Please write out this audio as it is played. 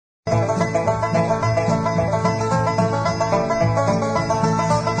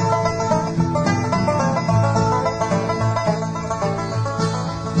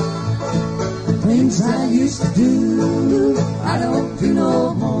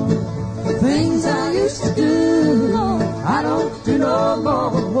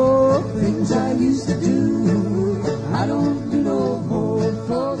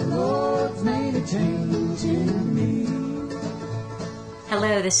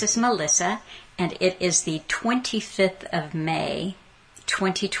Hello, this is Melissa, and it is the 25th of May,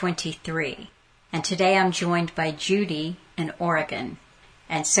 2023. And today I'm joined by Judy in Oregon.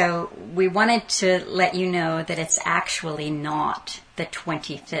 And so we wanted to let you know that it's actually not the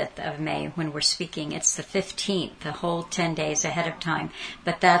 25th of May when we're speaking. It's the 15th, a whole 10 days ahead of time.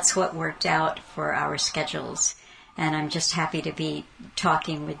 But that's what worked out for our schedules. And I'm just happy to be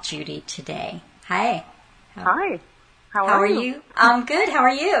talking with Judy today. Hi. Hi. How are you? I'm good. How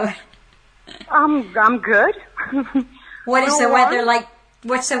are you? I'm good. What is the weather like?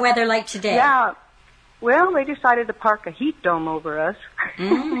 What's the weather like today? Yeah. Well, they decided to park a heat dome over us.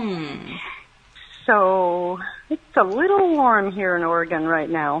 So it's a little warm here in Oregon right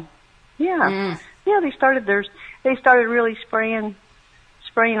now. Yeah. Yeah, they started really spraying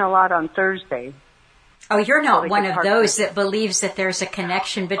a lot on Thursday. Oh, you're not one of those that believes that there's a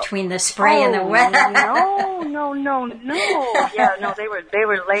connection between the spray and the weather. No. Yeah, no, they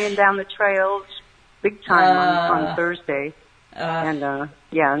were laying down the trails big time on Thursday.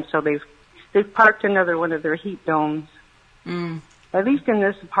 And so they've parked another one of their heat domes. At least in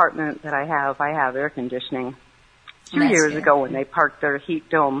this apartment that I have air conditioning. 2 years ago when they parked their heat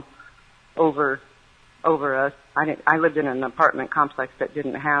dome over us, I lived in an apartment complex that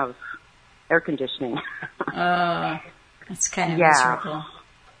didn't have air conditioning. That's kind of miserable.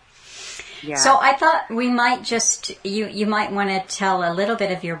 Yeah. So I thought we might you might want to tell a little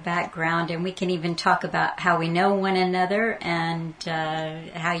bit of your background, and we can even talk about how we know one another and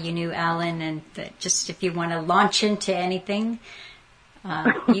how you knew Alan, and just if you want to launch into anything.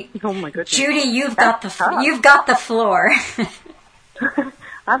 Oh my goodness, Judy, you've got the floor. I've got the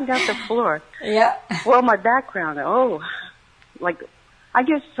floor. Yeah. Well, my background. I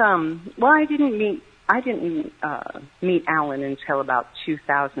guess. Well, I didn't meet Alan until about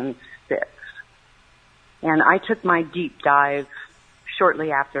 2006, and I took my deep dive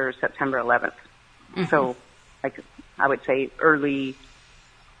shortly after September 11th. So, I would say early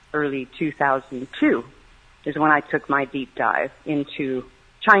 2002 is when I took my deep dive into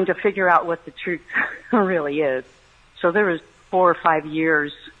trying to figure out what the truth really is. So there was 4 or 5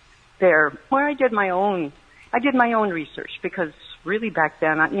 years there where I did my own research, because really back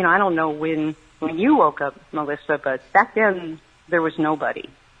then, I don't know when you woke up, Melissa, but back then there was nobody.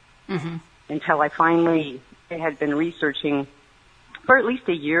 Until I finally had been researching for at least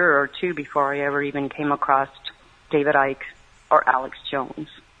a year or two before I ever even came across David Icke or Alex Jones.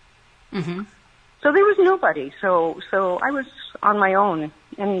 So there was nobody. So I was on my own.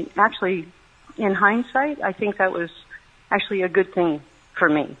 And actually, in hindsight, I think that was actually a good thing for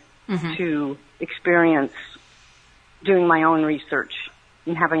me to experience doing my own research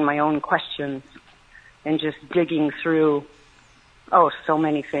and having my own questions and just digging through, so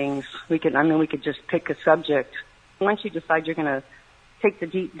many things. We could just pick a subject. Once you decide you're going to take the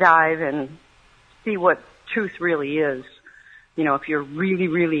deep dive and see what truth really is, if you're really,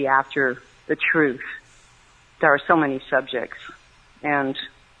 really after the truth, there are so many subjects. And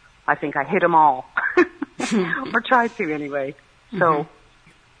I think I hit them all. Or tried to anyway. So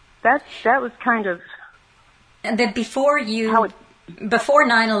that was kind of... And then before 9/11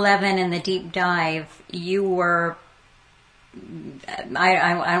 and the deep dive, you were,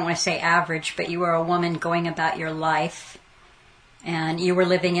 I don't want to say average, but you were a woman going about your life, and you were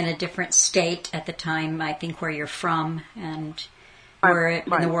living in a different state at the time, I think, where you're from, and you were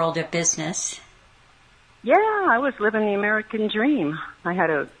in the world of business. Yeah, I was living the American dream. I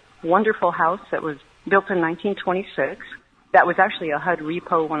had a wonderful house that was built in 1926. That was actually a HUD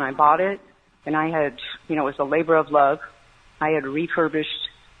repo when I bought it. And I had, it was a labor of love. I had refurbished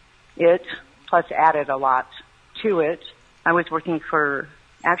it, plus added a lot to it. I was working for,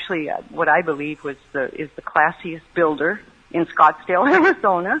 actually, what I believe is the classiest builder in Scottsdale,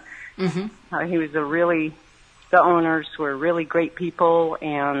 Arizona. He was the owners were really great people,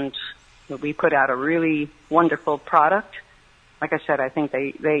 and we put out a really wonderful product. Like I said, I think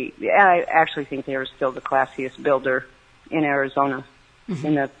I actually think they are still the classiest builder in Arizona.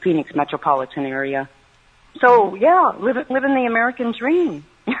 In the Phoenix metropolitan area. So, yeah, living the American dream.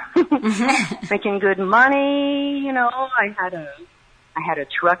 Making good money, I had a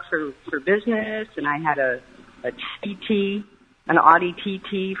truck for business, and I had a TT, an Audi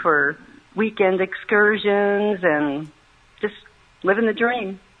TT for weekend excursions, and just living the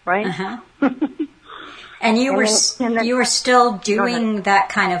dream, right? And you were still doing that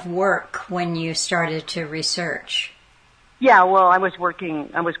kind of work when you started to research. Yeah, well, I was working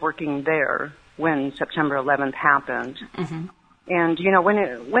there when September 11th happened. And when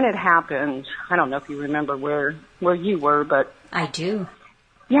it happened, I don't know if you remember where you were, but I do.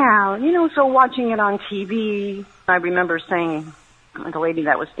 Yeah, so watching it on TV, I remember saying, the lady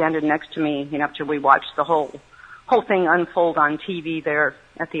that was standing next to me, after we watched the whole thing unfold on TV there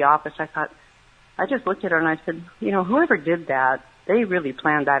at the office, I just looked at her and I said, whoever did that, they really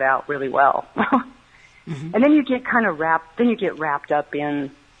planned that out really well. Mm-hmm. And then you get wrapped up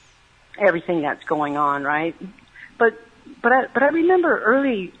in everything that's going on, right? But I remember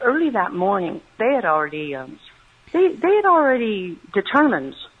early that morning, they had already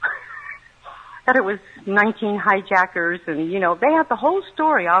determined that it was 19 hijackers, and they had the whole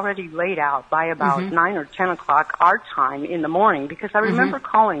story already laid out by about mm-hmm. 9 or 10 o'clock our time in the morning. Because I remember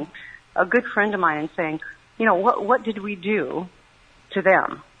mm-hmm. calling a good friend of mine and saying, what did we do to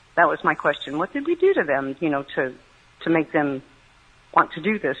them? That was my question. What did we do to them, to make them want to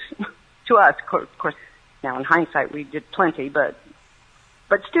do this to us? Of course, now in hindsight, we did plenty, but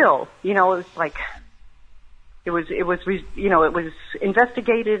still, it was like, it was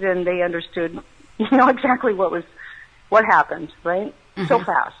investigated, and they understood, exactly what happened, right? Mm-hmm. So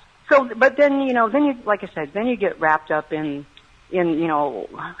fast. So, but then, then you, like I said, then you get wrapped up in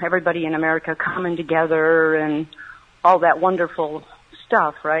everybody in America coming together and all that wonderful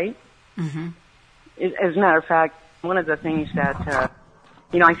stuff, right? Mm-hmm. As a matter of fact, one of the things that,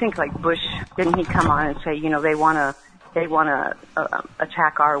 I think like Bush, didn't he come on and say, they want to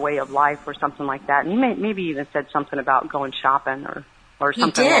attack our way of life or something like that? And he maybe even said something about going shopping or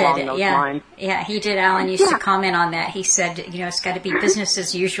something along those lines. Yeah, he did. Alan used to comment on that. He said, it's got to be business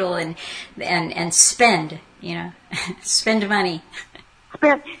as usual and spend, spend money.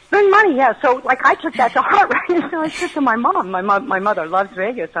 Spend money, yeah. So, like, I took that to heart, right? So I said to my mom, my mother loves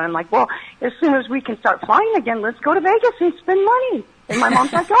Vegas, and I'm like, well, as soon as we can start flying again, let's go to Vegas and spend money. And my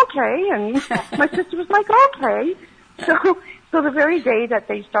mom's like, okay, and my sister was like, okay. So the very day that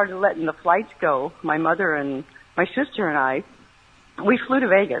they started letting the flights go, my mother and my sister and I, we flew to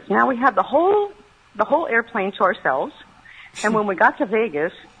Vegas. Now we had the whole airplane to ourselves, and when we got to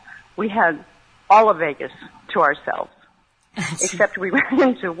Vegas, we had all of Vegas to ourselves. Except we ran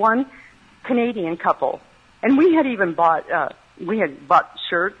into one Canadian couple, and we had even bought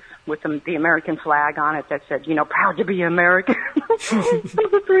shirts with the American flag on it that said, proud to be American. So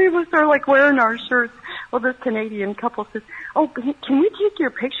the three of us are like wearing our shirts. Well, this Canadian couple says, "Oh, can we take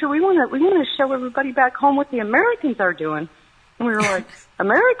your picture? We want to show everybody back home what the Americans are doing." And we were like,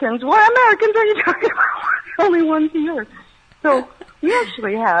 "Americans? What Americans are you talking about? We're the only ones here." So we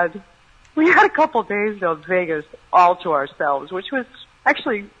actually had a couple days of Vegas all to ourselves, which was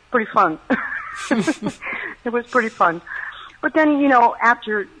actually pretty fun. It was pretty fun. But then,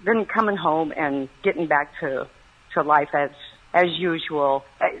 after then coming home and getting back to life as usual,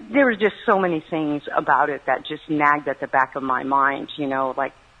 there were just so many things about it that just nagged at the back of my mind,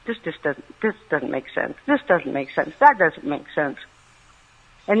 like, this doesn't make sense. This doesn't make sense. That doesn't make sense.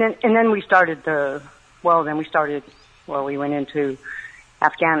 And then we went into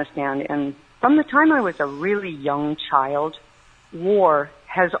Afghanistan, and from the time I was a really young child, war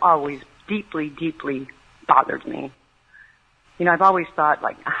has always deeply, deeply bothered me. I've always thought,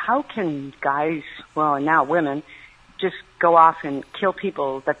 like, how can guys, and now women, just go off and kill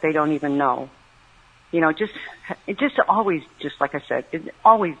people that they don't even know? It just always, just like I said, it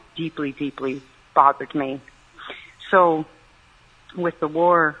always deeply, deeply bothered me. So with the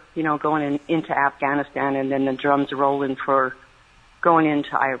war, going into Afghanistan and then the drums rolling for going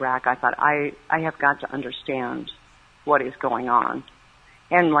into Iraq, I thought, I have got to understand what is going on.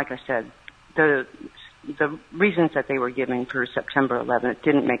 And like I said, the reasons that they were giving for September 11th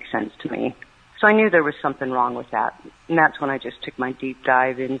didn't make sense to me. So I knew there was something wrong with that. And that's when I just took my deep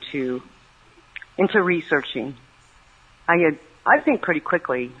dive into researching. I think pretty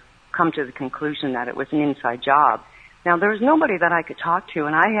quickly come to the conclusion that it was an inside job. Now, there was nobody that I could talk to,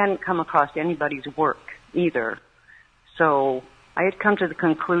 and I hadn't come across anybody's work either. So I had come to the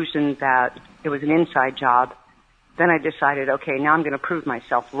conclusion that it was an inside job. Then I decided, okay, now I'm going to prove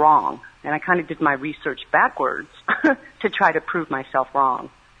myself wrong. And I kind of did my research backwards to try to prove myself wrong.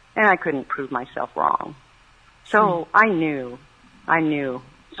 And I couldn't prove myself wrong. So I knew.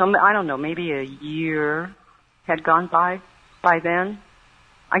 So I don't know, maybe a year had gone by then.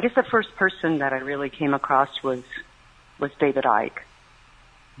 I guess the first person that I really came across was David Icke.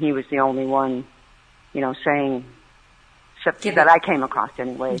 He was the only one, saying, that I came across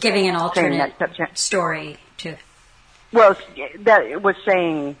anyway. Giving an alternate story to... Well, that it was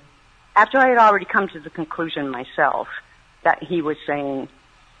saying, after I had already come to the conclusion myself, that he was saying,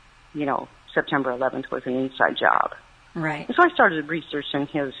 September 11th was an inside job. Right. And so I started researching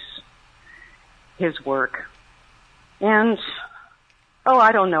his work. And,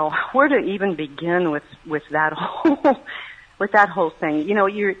 I don't know where to even begin with that whole thing.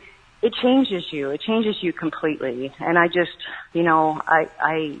 it changes you. It changes you completely. And I just, you know,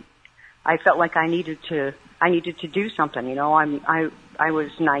 I felt like I needed to do something. You know, I was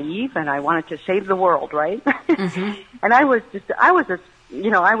naive and I wanted to save the world, right? Mm-hmm. And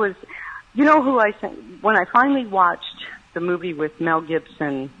you know who when I finally watched the movie with Mel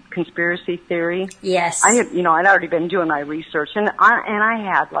Gibson, Conspiracy Theory. Yes. I'd already been doing my research and I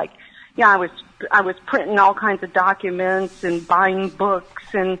had like, I was printing all kinds of documents and buying books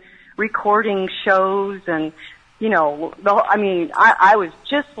and recording shows and, you know, I was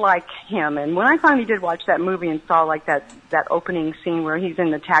just like him. And when I finally did watch that movie and saw like that opening scene where he's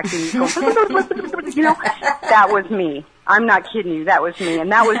in the taxi and he's going, you know, that was me. I'm not kidding you. That was me.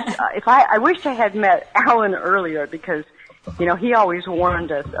 And that was, I wish I had met Alan earlier because, you know, he always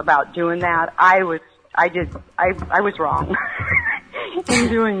warned us about doing that. I was wrong in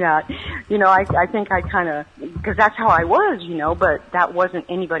doing that. You know, I think I kind of, because that's how I was, you know, but that wasn't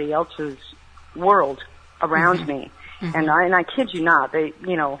anybody else's world around mm-hmm. me. Mm-hmm. And I kid you not, they,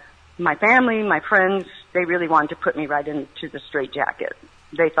 you know, my family, my friends, they really wanted to put me right into the straitjacket.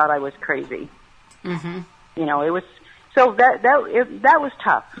 They thought I was crazy. Mm-hmm. You know, it was, so that was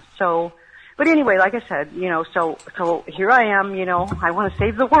tough. So, but anyway, like I said, you know, so here I am, you know, I want to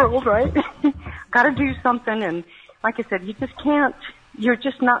save the world, right? Got to do something. And like I said, you just can't, you're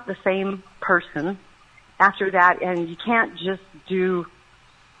just not the same person after that. And you can't just do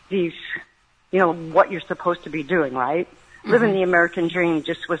these, you know, what you're supposed to be doing, right? Mm-hmm. Living the American dream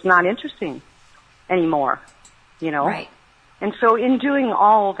just was not interesting anymore, you know? Right. And so in doing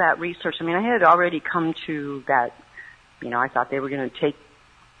all that research, I mean, I had already come to that, you know, I thought they were going to take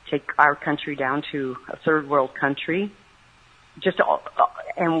our country down to a third world country,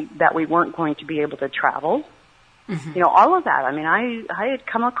 and that we weren't going to be able to travel. Mm-hmm. You know, all of that. I mean, I had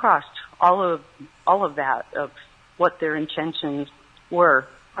come across all of that, of what their intentions were.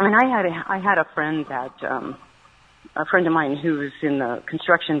 I mean, I had a friend a friend of mine who was in the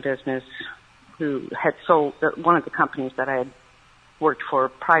construction business, who had sold one of the companies that I had worked for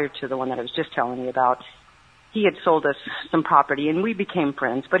prior to the one that I was just telling you about. He had sold us some property and we became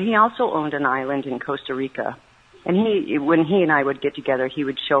friends, but he also owned an island in Costa Rica. And when he and I would get together, he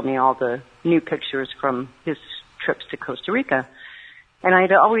would show me all the new pictures from his trips to Costa Rica. And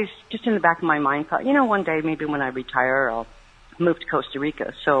I'd always, just in the back of my mind, thought, you know, one day maybe when I retire, I'll move to Costa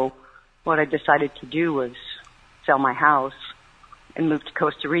Rica. So what I decided to do was sell my house and move to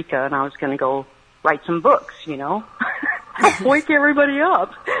Costa Rica, and I was going to go write some books, you know, wake everybody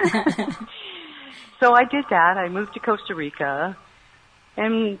up. So I did that. I moved to Costa Rica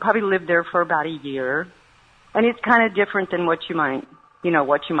and probably lived there for about a year. And it's kind of different than what you might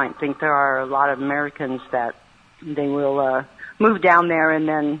think. There are a lot of Americans that they will move down there and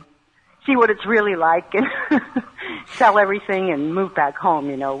then see what it's really like and sell everything and move back home,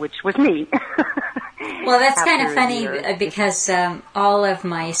 you know, which was me. Well, that's kind of funny because all of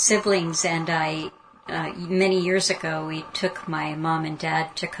my siblings and I, many years ago, we took my mom and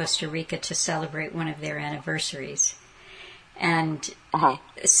dad to Costa Rica to celebrate one of their anniversaries. And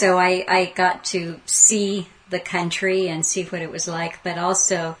so I got to see the country and see what it was like, but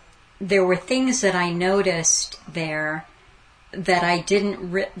also there were things that I noticed there that I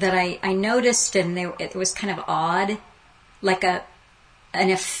didn't, I noticed, and it was kind of odd, like an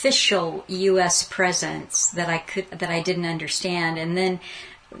official U.S. presence that I didn't understand. And then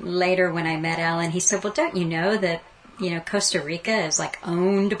later when I met Alan, he said, well, don't you know that, you know, Costa Rica is like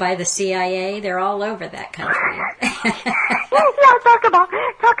owned by the CIA? They're all over that country. Yeah,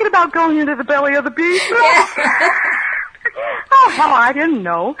 talking about going into the belly of the beast. Yeah. Oh, hell, I didn't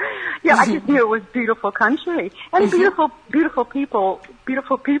know. Yeah, I just knew it was beautiful country and beautiful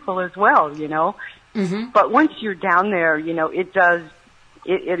people as well, you know. Mm-hmm. But once you're down there, you know, it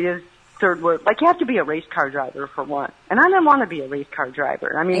is third world. Like, you have to be a race car driver for one. And I didn't want to be a race car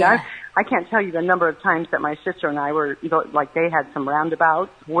driver. I mean, yeah. I can't tell you the number of times that my sister and I were, you know, like, they had some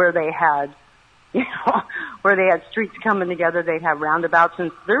roundabouts where they had, you know, where they had streets coming together, they'd have roundabouts,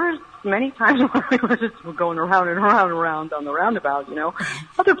 and there was many times where we were just going around and around and around on the roundabout, you know.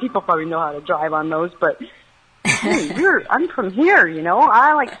 Other people probably know how to drive on those, but hey, I'm from here, you know.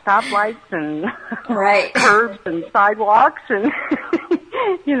 I like stoplights and right. curbs and sidewalks and,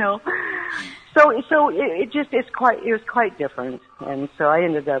 you know. So it was quite different. And so I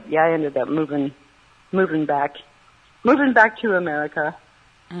ended up moving back to America.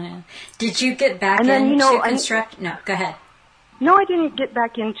 Did you get back into construction? No, go ahead. No, I didn't get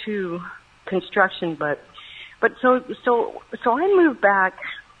back into construction, but so I moved back.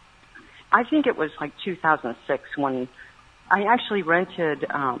 I think it was like 2006 when I actually rented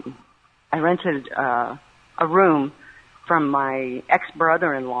a room from my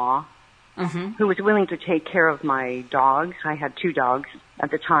ex-brother-in-law who was willing to take care of my dogs. I had 2 dogs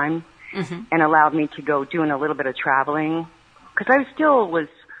at the time, and allowed me to go doing a little bit of traveling. Because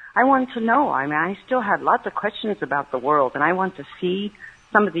I wanted to know. I mean, I still had lots of questions about the world, and I wanted to see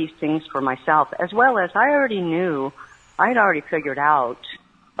some of these things for myself, as well as I'd already figured out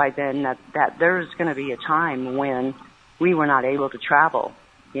by then that there's going to be a time when we were not able to travel,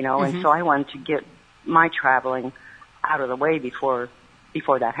 and so I wanted to get my traveling out of the way before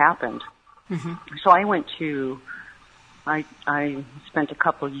that happened. So I spent a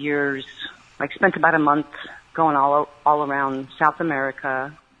couple of years, spent about a month going all around South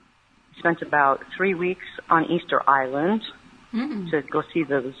America. Spent about 3 weeks on Easter Island to go see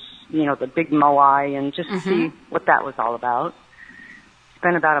those, the big moai and just see what that was all about.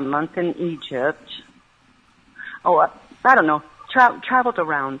 Spent about a month in Egypt. I don't know, traveled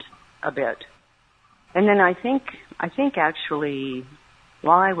around a bit. And then I think actually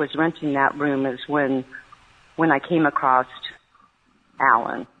while I was renting that room is when I came across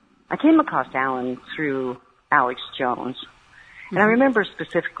Alan. I came across Alan through Alex Jones. And I remember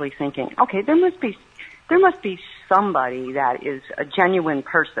specifically thinking, okay, there must be somebody that is a genuine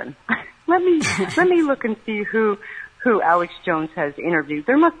person. let me look and see who Alex Jones has interviewed.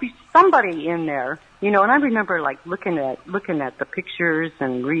 There must be somebody in there, and I remember looking at the pictures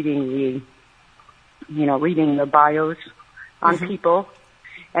and reading the bios on people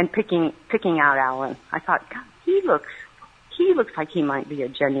and picking out Alan. I thought, God, he looks like he might be a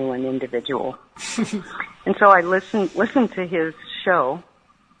genuine individual. And so I listened to his show,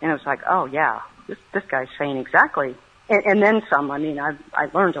 and it was like, oh yeah, this guy's saying exactly, and then some. I mean, I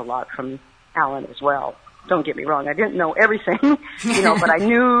learned a lot from Alan as well. Don't get me wrong, I didn't know everything, but I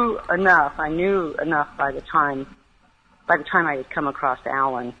knew enough. I knew enough by the time I had come across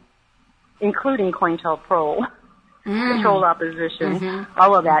Alan, including COINTELPRO, controlled opposition,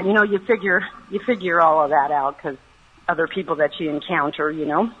 all of that. You figure all of that out because other people that you encounter,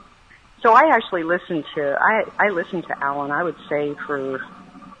 So I actually listened to Alan, I would say for,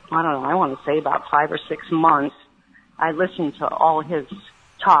 I don't know, I want to say about 5 or 6 months. I listened to all his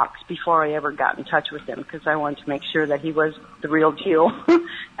talks before I ever got in touch with him because I wanted to make sure that he was the real deal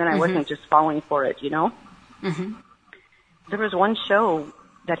and I wasn't just falling for it, There was one show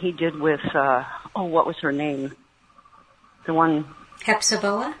that he did with, what was her name? The one...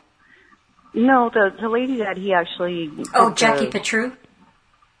 Hepzibah? No, the lady that he actually... Oh, Jackie Petru?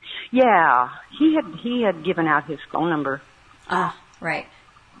 Yeah, he had given out his phone number. Ah, right.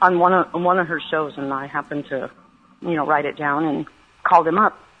 On one of her shows, and I happened to, write it down and called him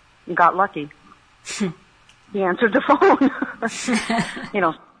up and got lucky. He answered the phone.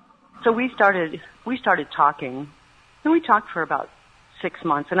 So we started talking, and we talked for about 6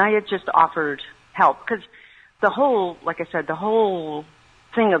 months, and I had just offered help because the whole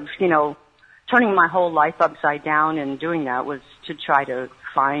thing of, turning my whole life upside down and doing that was to try to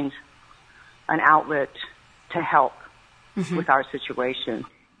find an outlet to help with our situation.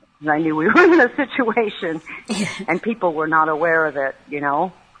 And I knew we were in a situation and people were not aware of it,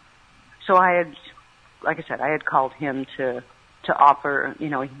 So I had called him to offer,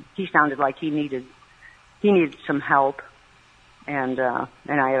 he sounded like he needed some help and I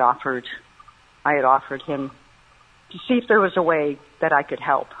had offered him to see if there was a way that I could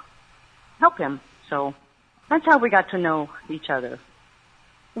help him. So that's how we got to know each other.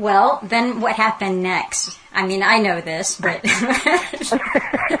 Well, then what happened next? I mean, I know this, but...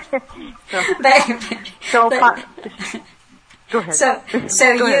 Go ahead.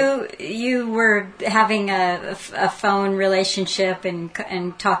 So you were having a phone relationship and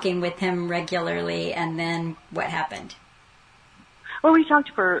talking with him regularly, and then what happened? Well, we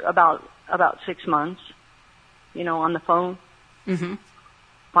talked for about 6 months, on the phone. Mm-hmm.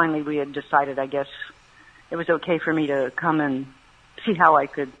 Finally, we had decided, I guess, it was okay for me to come and see how I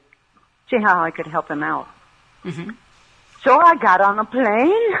could help him out. Mm-hmm. So I got on a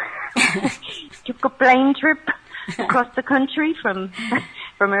plane, took a plane trip across the country from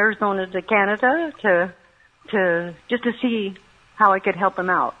Arizona to Canada to just to see how I could help him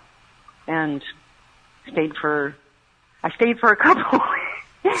out, and stayed for a couple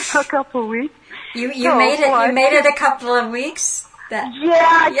weeks. You made it a couple of weeks.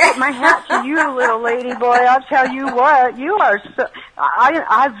 I tip my hat to you, little lady boy. I'll tell you what, you are so...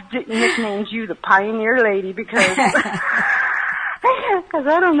 I've nicknamed you the pioneer lady because I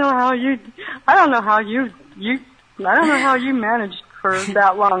don't know how you managed for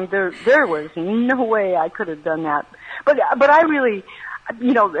that long. There was no way I could have done that. But I really,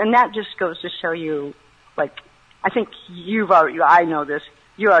 and that just goes to show you, I think I know this.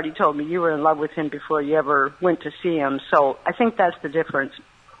 You already told me you were in love with him before you ever went to see him. So I think that's the difference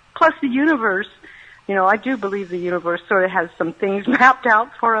plus the universe. I do believe the universe sort of has some things mapped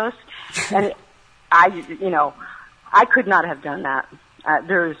out for us, and I could not have done that.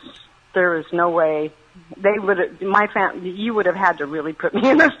 There is no way. They would have, my family, you would have had to really put me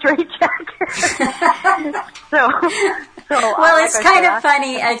in a straitjacket. Well, it's kind of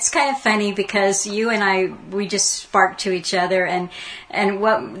funny. It's kind of funny because you and we just sparked to each other, and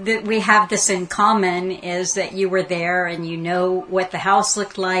we have this in common is that you were there and you know what the house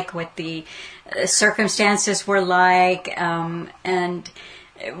looked like, what the circumstances were like, and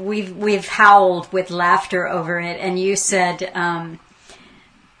we've howled with laughter over it. And you said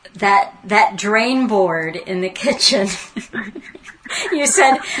that drain board in the kitchen. You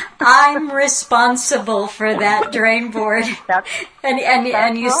said, I'm responsible for that drain board.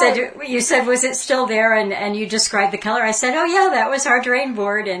 And you said, was it still there? And you described the color. I said, oh yeah, that was our drain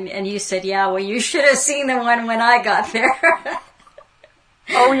board. And you said, yeah, well, you should have seen the one when I got there.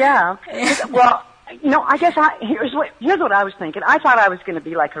 Oh yeah. Well, I guess here's what I was thinking. I thought I was going to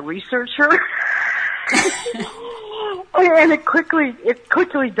be like a researcher. And it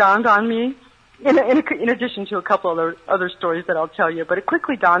quickly dawned on me, in addition to a couple other stories that I'll tell you, but it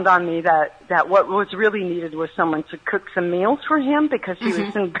quickly dawned on me that what was really needed was someone to cook some meals for him because he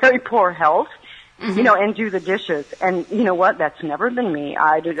was in very poor health, and do the dishes. And you know what? That's never been me.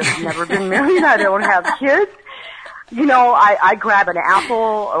 I've never been married. I don't have kids. I grab an apple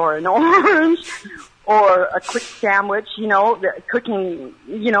or an orange or a quick sandwich, cooking,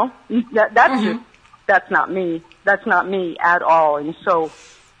 that's not me. That's not me at all. And so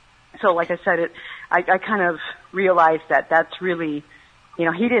like I said, I kind of realized that that's really, he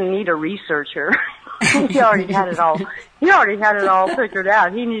didn't need a researcher. He already had it all. He already had it all figured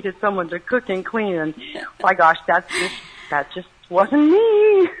out. He needed someone to cook and clean. And my gosh, that just wasn't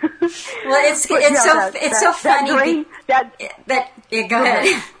me. Well, it's so funny that go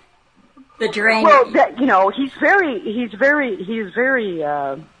ahead. The drain. Well, he's very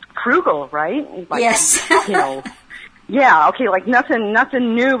frugal, right? Like, yes. Yeah, okay, like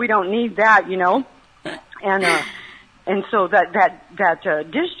nothing new. We don't need that, And so that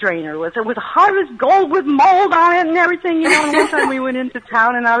dish drainer was hard as gold with mold on it and everything, And one time we went into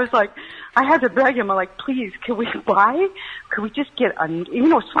town and I was like, I had to beg him. I'm like, please, could we just get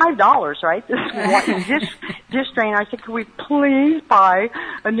it's $5, right? This dish drainer. I said, could we please buy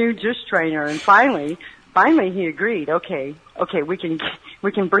a new dish drainer? And finally he agreed. Okay, we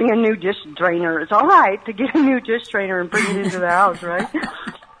can bring a new dish drainer. It's all right to get a new dish drainer and bring it into the house, right?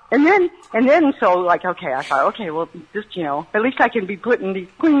 And then so like, okay, I thought, okay, well, just, at least I can be putting these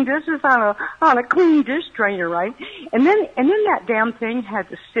clean dishes on a clean dish drainer, right? And then that damn thing had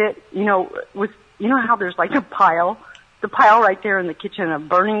to sit, with, how there's like the pile right there in the kitchen of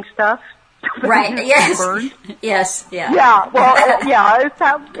burning stuff. Right, yes. Burned. Yes, yeah. Yeah, well, it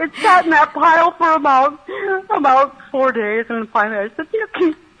sat in that pile for about 4 days, and finally I said,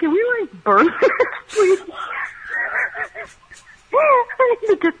 can we like burn this, please? I need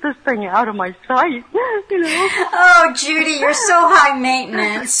to get this thing out of my sight, Oh, Judy, you're so high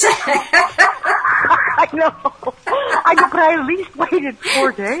maintenance. I know. But I at least waited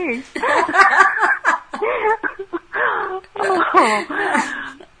 4 days.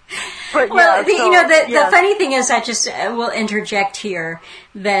 But well, the funny thing is, I just will interject here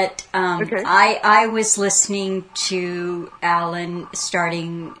that I was listening to Alan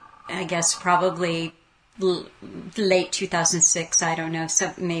starting, I guess, probably late 2006, I don't know,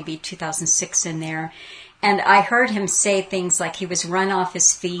 so maybe 2006 in there. And I heard him say things like he was run off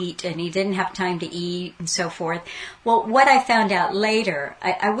his feet and he didn't have time to eat and so forth. Well, what I found out later,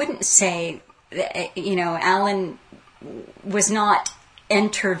 I wouldn't say, Alan was not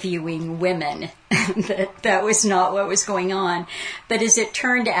interviewing women. that was not what was going on. But as it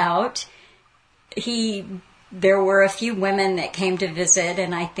turned out, there were a few women that came to visit,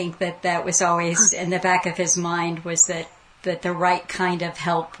 and I think that was always in the back of his mind was that the right kind of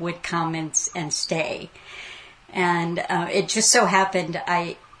help would come and stay. And it just so happened,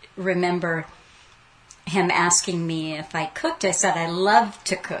 I remember him asking me if I cooked. I said I love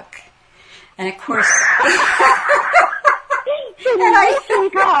to cook. And of course... and I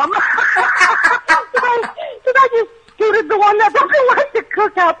didn't come. Did I just scooted the one that doesn't like to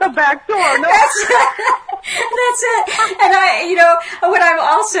cook out the back door? No. That's it. And what I'm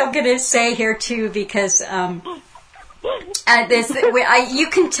also going to say here too, because you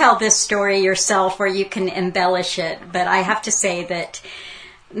can tell this story yourself or you can embellish it, but I have to say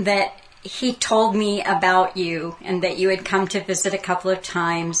that he told me about you and that you had come to visit a couple of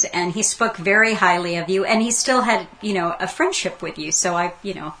times, and he spoke very highly of you, and he still had, a friendship with you. So I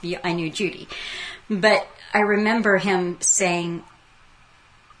knew Judy, but I remember him saying,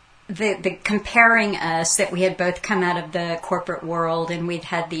 the comparing us, that we had both come out of the corporate world and we'd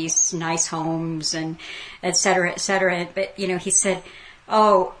had these nice homes and et cetera, et cetera. But, he said,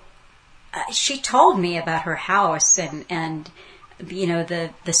 she told me about her house and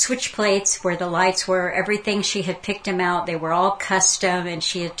the switch plates where the lights were, everything she had picked them out. They were all custom, and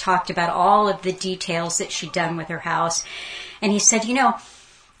she had talked about all of the details that she'd done with her house. And he said,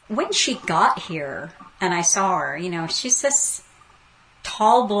 when she got here and I saw her, she's this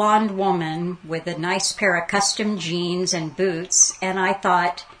tall blonde woman with a nice pair of custom jeans and boots. And I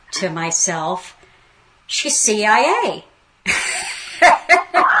thought to myself, she's CIA.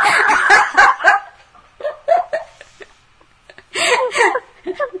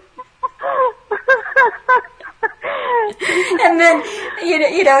 And then,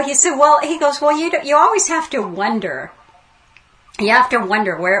 he said, you always have to wonder. You have to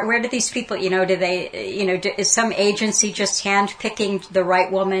wonder, where do these people, do they, is some agency just handpicking the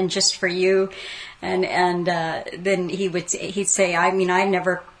right woman just for you? And then he'd say, I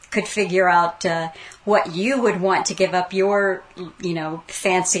never could figure out what you would want to give up your,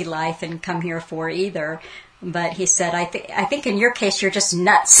 fancy life and come here for either. But he said, I think in your case you're just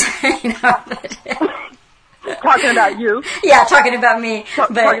nuts. Talking about you. Yeah, talking about me.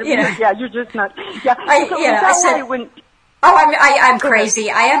 Yeah, you're just nuts. Yeah, I said, I'm crazy.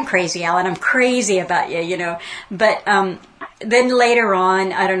 I am crazy, Alan. I'm crazy about you, But then later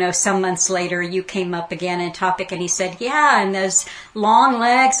on, I don't know, some months later, you came up again in topic, and he said, yeah, and those long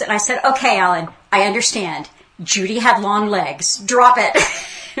legs. And I said, okay, Alan, I understand. Judy had long legs. Drop it.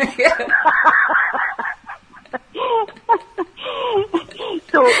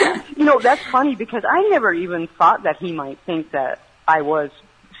 So, that's funny because I never even thought that he might think that I was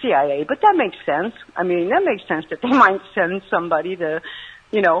CIA, but that makes sense. I mean, that makes sense that they might send somebody to,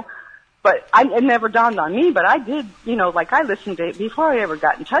 but it never dawned on me, but I did, I listened to it before I ever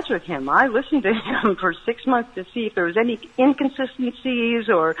got in touch with him. I listened to him for 6 months to see if there was any inconsistencies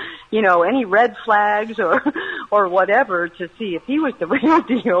or, any red flags or whatever, to see if he was the real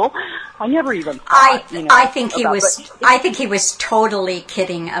deal. I never even thought, I think he was totally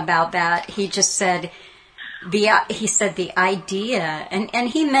kidding about that. He just said, he said the idea, and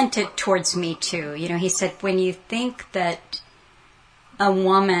he meant it towards me too. He said, when you think that a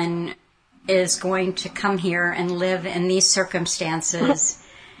woman is going to come here and live in these circumstances,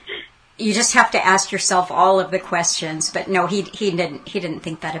 you just have to ask yourself all of the questions. But no, he didn't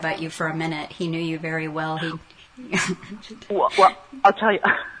think that about you for a minute. He knew you very well. Well, I'll tell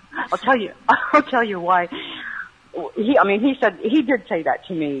you why. He said, he did say that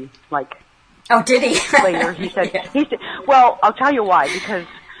to me, like, oh, did he? Later, he said, well, I'll tell you why,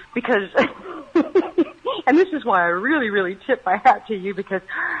 because, and this is why I really, really tip my hat to you, because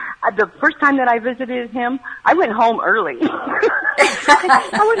the first time that I visited him, I went home early.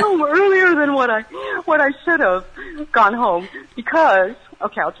 I went home earlier than what I should have gone home, because,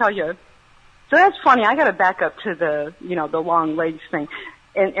 okay, I'll tell you. So that's funny. I got to back up to the long legs thing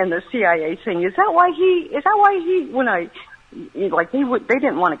and the CIA thing. Is that why he, when they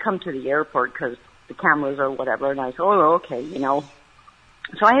didn't want to come to the airport because the cameras or whatever, and I said, oh, okay,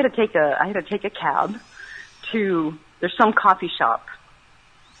 So I had to take a cab to, there's some coffee shop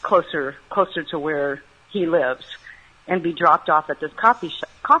closer to where he lives, and be dropped off at this coffee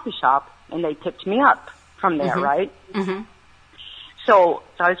shop, and they picked me up from there, right? Mm-hmm. So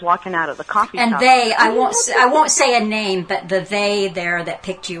I was walking out of the coffee shop. And I won't say a name, but the they there that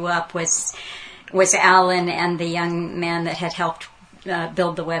picked you up was Alan and the young man that had helped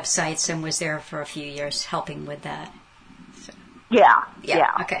build the websites and was there for a few years helping with that. So. Yeah.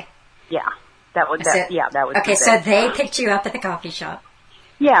 Okay. Yeah. That was okay, so they picked you up at the coffee shop.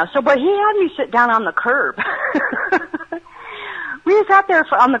 Yeah, but he had me sit down on the curb. We sat there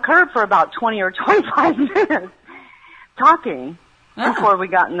on the curb for about 20 or 25 minutes talking before we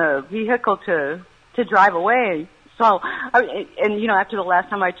got in the vehicle to drive away. So, after the last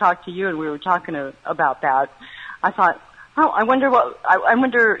time I talked to you and we were talking about that, I thought, I wonder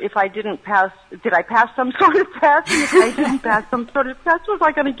if I did I pass some sort of test? And if I didn't pass some sort of test, was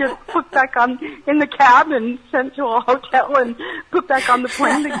I going to get put back in the cab and sent to a hotel and put back on the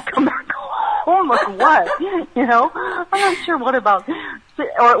plane to come back home, or what? I'm not sure what about,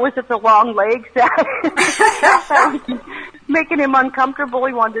 or was it the long legs that was making him uncomfortable?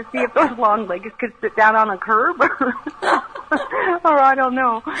 He wanted to see if those long legs could sit down on a curb, or I don't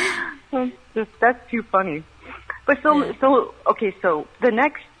know. That's too funny. But so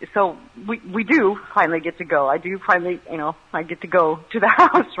we do finally get to go. I do finally, I get to go to the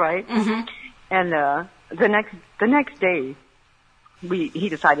house, right? Mm-hmm. And the next day, he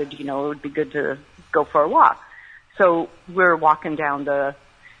decided, it would be good to go for a walk. So we're walking down the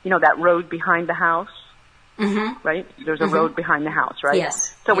that road behind the house, right? There's a road behind the house, right?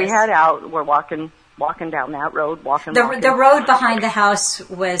 Yes. So we head out. We're walking down that road. Walking. The road behind the house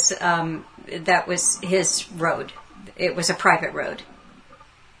was that was his road. It was a private road.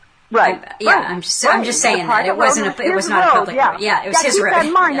 Right. I'm just saying that it wasn't. It was not a public road. Yeah, it was his road. Keep that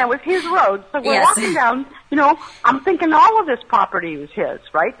in mind. That was his road. So we're walking down. I'm thinking all of this property was his,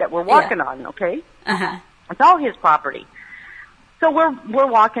 right? That we're walking on. Okay. It's all his property. So we're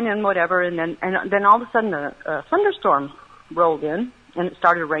walking and whatever, and then all of a sudden a thunderstorm rolled in and it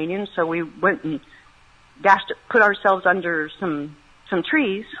started raining. So we went and put ourselves under some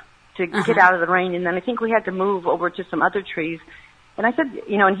trees to get out of the rain, and then I think we had to move over to some other trees. And I said,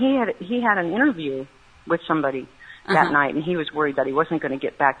 and he had an interview with somebody that night, and he was worried that he wasn't going to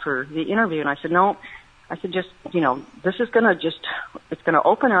get back for the interview. And I said, no. I said, just, this is going to it's going to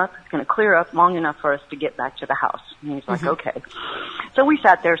open up, it's going to clear up long enough for us to get back to the house. And he's like, okay. So we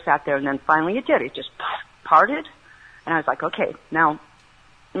sat there, and then finally it did. It just parted. And I was like, okay, now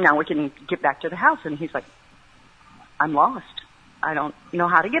we can get back to the house. And he's like, I'm lost. I don't know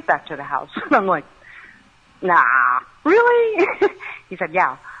how to get back to the house. And I'm like, nah, really? He said,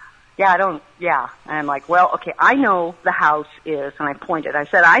 yeah, and I'm like, well, okay, I know the house is, and I pointed. I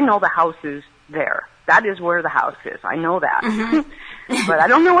said, I know the house is there. That is where the house is. I know that. But I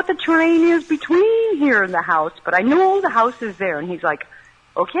don't know what the terrain is between here and the house, but I know the house is there. And he's like,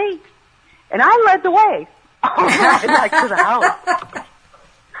 okay. And I led the way. Like to the house.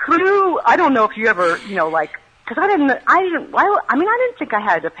 I don't know if you ever, because I didn't think I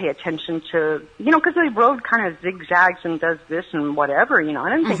had to pay attention to, because the road kind of zigzags and does this and whatever, I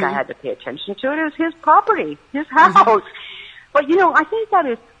didn't think I had to pay attention to it. It was his property, his house. But, I think that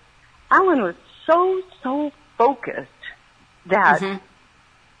is, Alan was so focused that,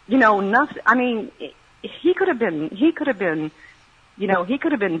 nothing, he could have been,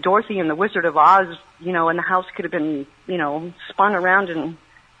 Dorothy and the Wizard of Oz, and the house could have been, spun around in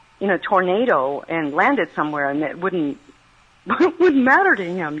a tornado and landed somewhere, and it wouldn't matter to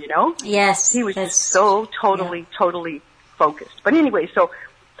him, Yes. He was just so totally focused. But anyway, so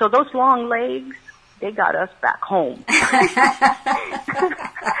those long legs, they got us back home.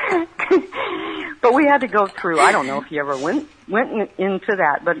 But we had to go through, I don't know if you ever went into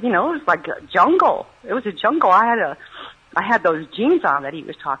that, but it was like a jungle. It was a jungle. I had those jeans on that he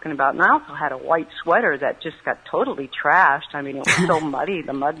was talking about, and I also had a white sweater that just got totally trashed. I mean, it was so muddy,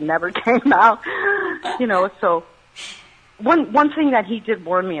 the mud never came out, so one thing that he did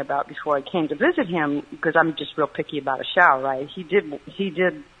warn me about before I came to visit him, because I'm just real picky about a shower, right? He did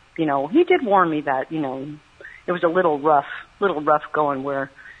warn me that, it was a little rough going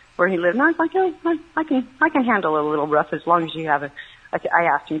where he lived. And I was like, oh, I can handle a little rough as long as you have I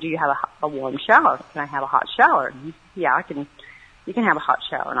asked him, do you have a warm shower? Can I have a hot shower? And yeah, you can have a hot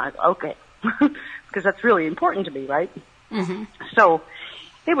shower. And I was okay. Because that's really important to me, right? So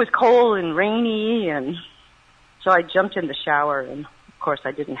it was cold and rainy, and so I jumped in the shower, and of course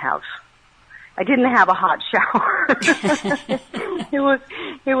I didn't have a hot shower.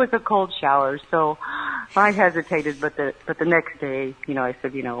 It was a cold shower, so I hesitated, but the next day, I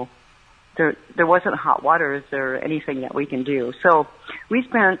said, there wasn't hot water. Is there anything that we can do? So we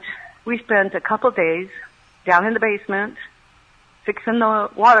spent a couple days down in the basement fixing the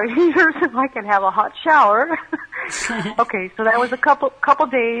water heater so I could have a hot shower. Okay, so that was a couple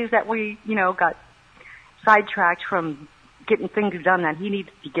days that we, got sidetracked from getting things done that he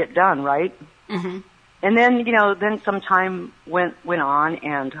needed to get done, right? And then, then some time went on,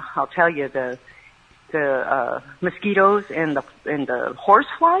 and I'll tell you, the mosquitoes and the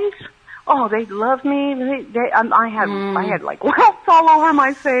horseflies, oh, they love me. I had like welts all over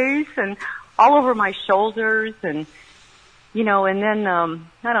my face and all over my shoulders, and and then I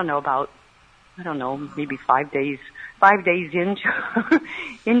don't know, maybe 5 days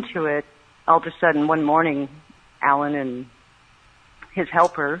into it, all of a sudden one morning, Alan and his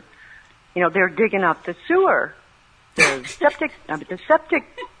helper, they're digging up the sewer, the septic tank,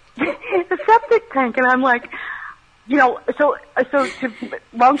 and I'm like, so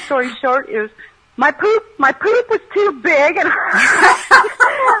long story short is my poop was too big, and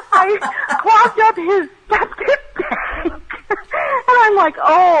I clogged up his septic tank, and I'm like,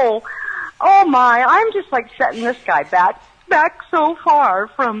 oh my, I'm just like setting this guy back so far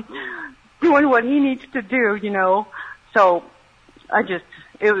from doing what he needs to do, so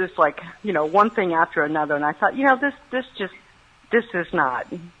it was like, one thing after another, and I thought, this is not,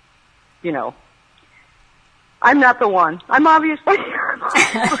 I'm not the one. I'm obviously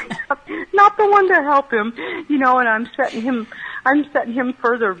not the one to help him, and I'm setting him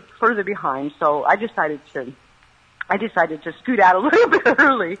further behind. So I decided to I decided to scoot out a little bit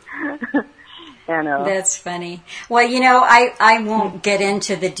early. And, that's funny. Well, I won't get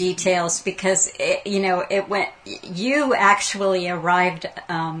into the details because, you actually arrived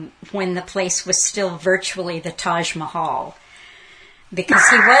when the place was still virtually the Taj Mahal. Because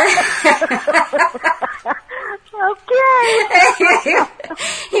he was... Okay.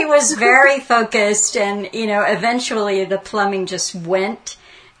 He was very focused, and, eventually the plumbing just went.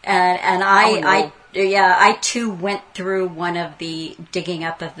 And I too went through one of the digging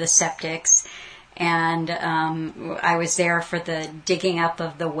up of the septics. And I was there for the digging up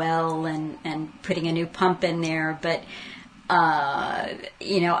of the well and putting a new pump in there. But,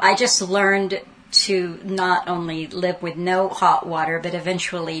 I just learned to not only live with no hot water, but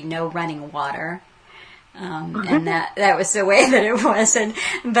eventually no running water. And that was the way that it was.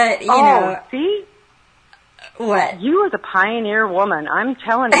 But, see? What? You are the pioneer woman. I'm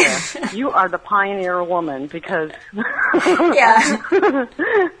telling you, you are the pioneer woman because. Yeah.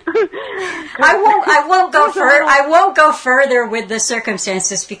 I won't go further with the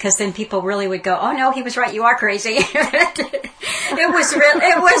circumstances because then people really would go, "Oh no, he was right. You are crazy." It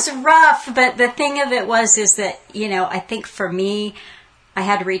was rough, but the thing of it is that I think for me, I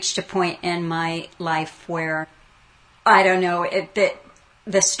had reached a point in my life where I don't know that.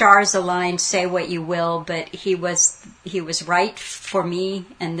 The stars aligned, say what you will, but he was right for me,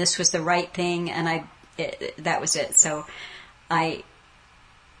 and this was the right thing, and that was it. So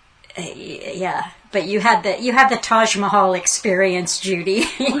yeah. But you had the Taj Mahal experience, Judy.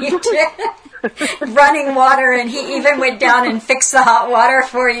 You did. Running water, and he even went down and fixed the hot water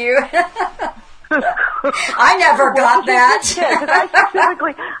for you. I never got that.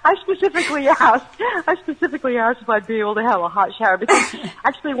 I specifically asked if I'd be able to have a hot shower because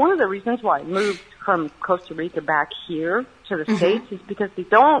actually one of the reasons why I moved from Costa Rica back here to the States is because they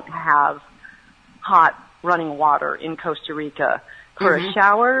don't have hot running water in Costa Rica. For a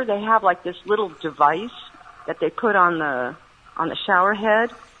shower, they have like this little device that they put on the shower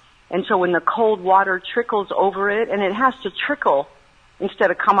head, and so when the cold water trickles over it, and it has to trickle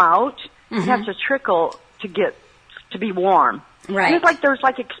instead of come out. It has to trickle to be warm. Right. And it's like there's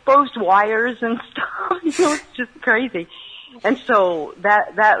like exposed wires and stuff. It's just crazy. And so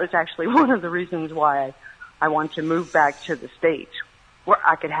that was actually one of the reasons why I wanted to move back to the States where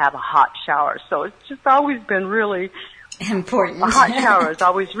I could have a hot shower. So it's just always been really important. A hot shower has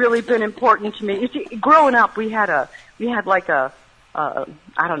always really been important to me. You see, growing up, we had like a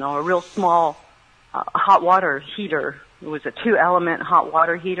real small hot water heater. It was a 2-element hot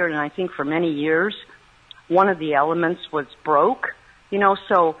water heater, and I think for many years, one of the elements was broke,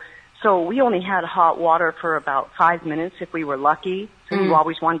 so we only had hot water for about 5 minutes if we were lucky. So you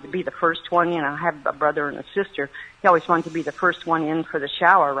always wanted to be the first one, I have a brother and a sister. You always wanted to be the first one in for the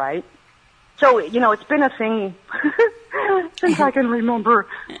shower, right? So, it's been a thing since I can remember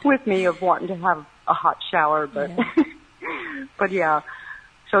with me of wanting to have a hot shower, but, but yeah.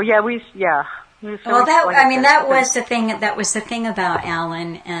 So well, that was the thing. That was the thing about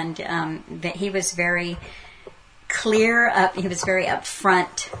Alan, and that he was very clear. He was very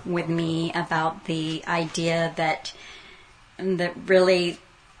upfront with me about the idea that really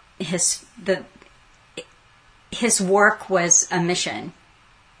his work was a mission,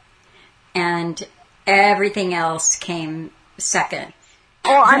 and everything else came second.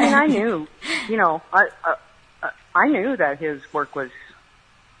 Oh, I knew, I knew that his work was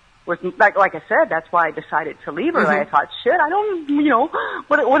like I said, that's why I decided to leave her. I thought, shit, I don't,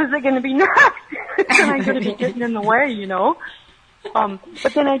 what is it going to be next? Am I going to be getting in the way,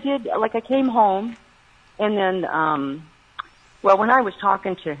 But then I came home, and then, when I was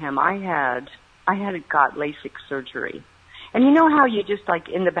talking to him, I had got LASIK surgery. And you know how you just,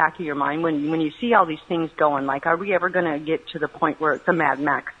 in the back of your mind, when you see all these things going, are we ever going to get to the point where it's a Mad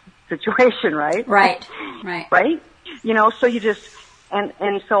Max situation, right? Right. Right? So you just...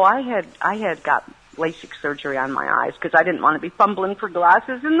 And so I had got LASIK surgery on my eyes because I didn't want to be fumbling for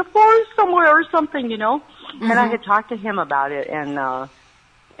glasses in the forest somewhere or something, And I had talked to him about it, and I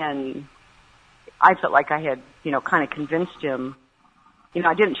felt like I had, kind of convinced him.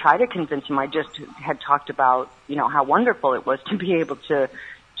 I didn't try to convince him. I just had talked about, how wonderful it was to be able to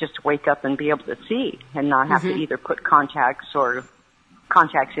just wake up and be able to see and not have to either put contacts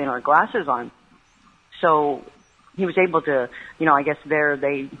in or glasses on. So he was able to, I guess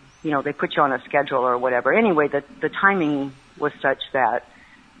they put you on a schedule or whatever. Anyway, the timing was such that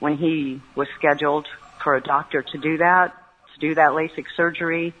when he was scheduled for a doctor to do that LASIK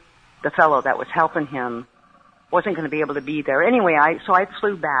surgery, the fellow that was helping him wasn't going to be able to be there. Anyway, so I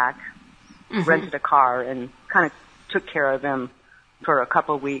flew back, rented a car, and kind of took care of him for a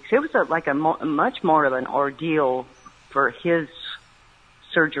couple of weeks. It was much more of an ordeal for his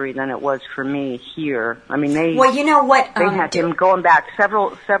surgery than it was for me here. I mean, well, you know what? They had him going back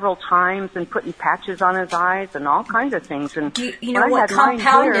several times and putting patches on his eyes and all kinds of things. And you know what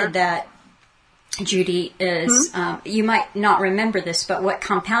compounded that, Judy, is, you might not remember this, but what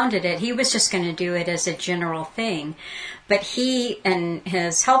compounded it, he was just going to do it as a general thing. But he and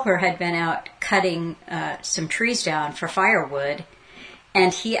his helper had been out cutting some trees down for firewood,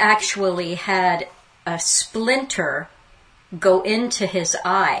 and he actually had a splinter go into his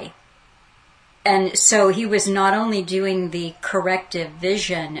eye. And so he was not only doing the corrective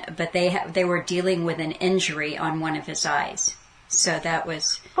vision, but they were dealing with an injury on one of his eyes. So that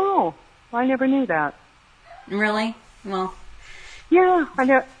was... Oh, I never knew that. Really? Well... Yeah,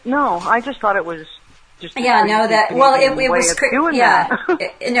 I just thought it was just... Yeah, no, that... Well, it was... Yeah.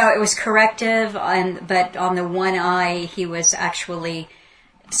 No, it was corrective, but on the one eye, he was actually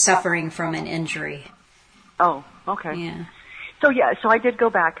suffering from an injury. Oh, okay. Yeah. So I did go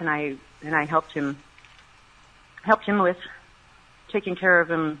back and I helped him with taking care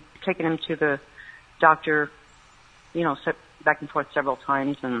of him, taking him to the doctor, back and forth several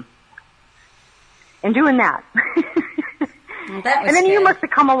times and doing that. Well, that was and then good. You must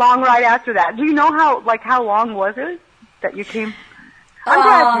have come along right after that. Do you know how long was it that you came? I'm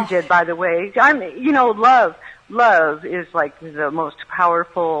glad you did, by the way. Love is like the most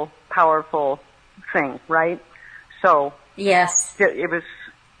powerful thing, right? So yes, it was.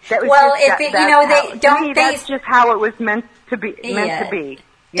 That was well, that's just how it was meant to be.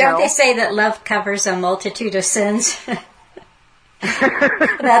 Don't they say that love covers a multitude of sins?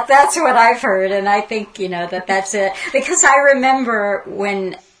 That's what I've heard, and I think that's it. Because I remember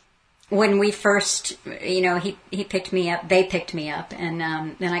when we first, he picked me up. They picked me up, and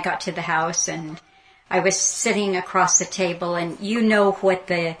then I got to the house, and I was sitting across the table, and what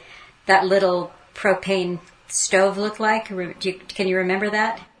that little propane stove looked like? Can you remember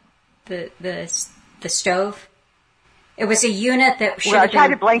that? The stove? It was a unit that should have been... I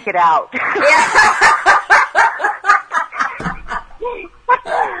tried to blank it out.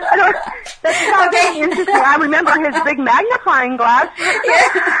 That's not very interesting. I remember his big magnifying glass. Yeah.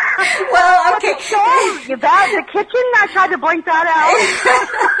 Well, okay. The kitchen, I tried to blank that out.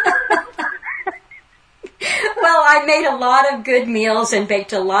 Well, I made a lot of good meals and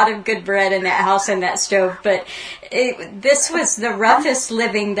baked a lot of good bread in that house and that stove, but this was the roughest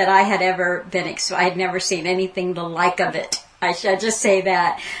living that I had ever been. I had never seen anything the like of it. I should just say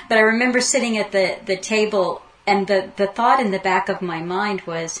that. But I remember sitting at the table, and the thought in the back of my mind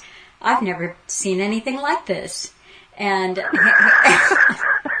was, I've never seen anything like this. And and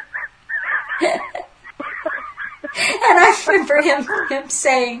I remember him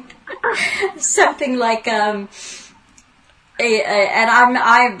saying something like, and I'm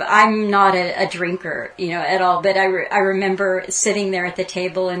not a drinker, at all. But I remember sitting there at the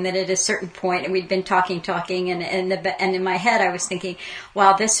table, and then at a certain point, and we'd been talking, and in my head I was thinking,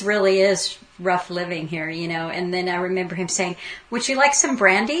 wow, this really is rough living here, And then I remember him saying, "Would you like some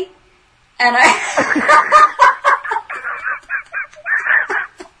brandy?" And I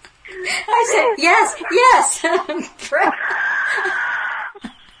said, yes.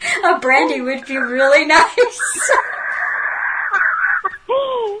 A brandy would be really nice.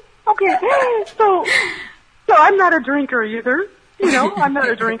 Okay, so I'm not a drinker either. I'm not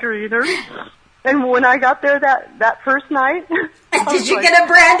a drinker either. And when I got there that first night, did you get a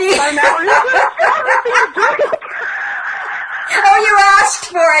brandy? I'm not a drink. Oh, you asked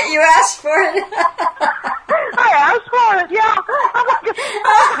for it. I asked for it, yeah. I'm like,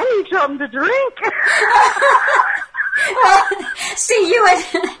 I need something to drink. Well, see,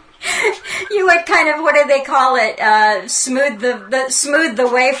 you would kind of, what do they call it, smooth the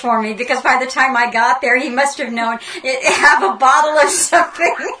way for me, because by the time I got there, he must have known have a bottle of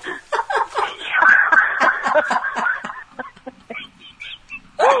something.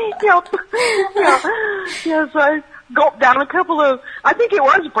 Yeah, so I gulped down a couple of, I think it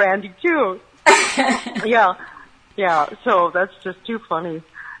was brandy too. Yeah, so that's just too funny.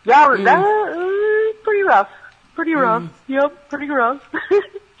 Yeah, that pretty rough. Yep, pretty rough.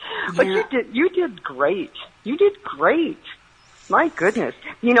 But you did great. You did great. My goodness.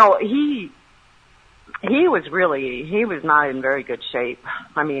 He was not in very good shape.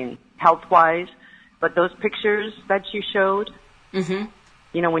 I mean, health-wise. But those pictures that you showed,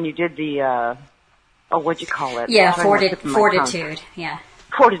 when you did the, what'd you call it? Yeah, fortitude. Yeah.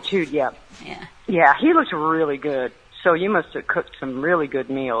 Fortitude, yeah. Yeah. Yeah, he looked really good. So you must have cooked some really good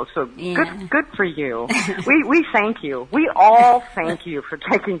meals. So Yeah. good for you. We thank you. We all thank you for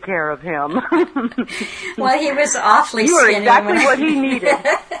taking care of him. Well, he was awfully You were skinny. exactly what he needed.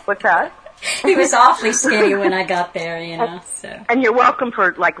 What's that? He was awfully skinny when I got there, you know. So. And you're welcome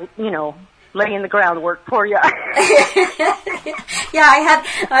for, like, you know, laying the groundwork for you. Yeah, I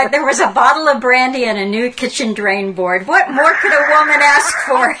had. There was a bottle of brandy and a new kitchen drain board. What more could a woman ask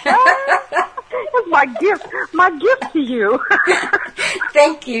for? That's my gift to you.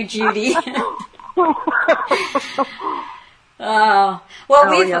 Thank you, Judy. Well,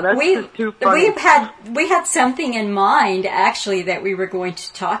 we had something in mind actually that we were going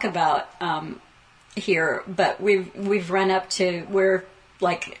to talk about here, but we've run up to, we're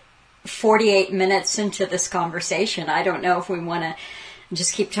like 48 minutes into this conversation. I don't know if we want to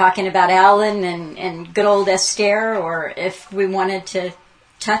just keep talking about Alan and good old Esther, or if we wanted to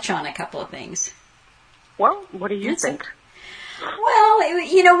touch on a couple of things. Well, what do you think? Well,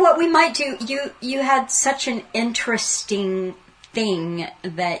 you know what we might do. You had such an interesting thing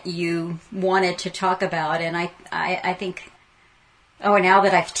that you wanted to talk about, and I think. Oh, now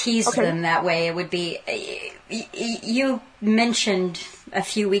that I've teased them that way, it would be. You mentioned a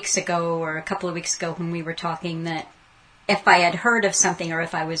few weeks ago, or a couple of weeks ago, when we were talking, that if I had heard of something or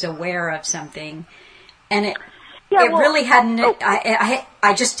if I was aware of something, and it really hadn't.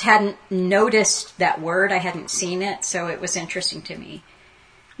 I just hadn't noticed that word. I hadn't seen it, so it was interesting to me.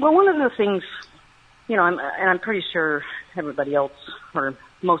 Well, one of the things, you know, I'm pretty sure everybody else, or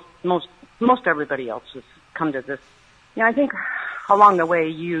most everybody else, has come to this. You know, I think along the way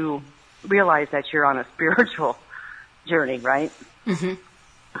you realize that you're on a spiritual journey, right? Mm-hmm.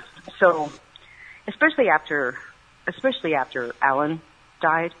 So, especially after Alan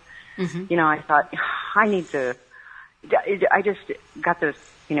died, mm-hmm. you know, I thought I just got this,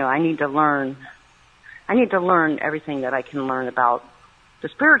 you know, I need to learn everything that I can learn about the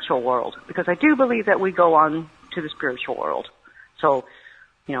spiritual world, because I do believe that we go on to the spiritual world. So,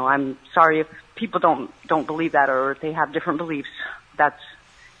 you know, I'm sorry if people don't believe that, or if they have different beliefs.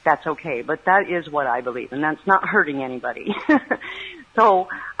 That's okay, but that is what I believe, and that's not hurting anybody. So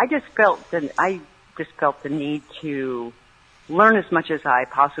I just felt the need to learn as much as I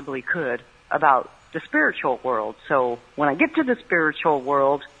possibly could about the spiritual world. So when I get to the spiritual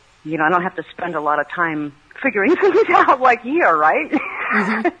world, you know, I don't have to spend a lot of time figuring things out like here, right?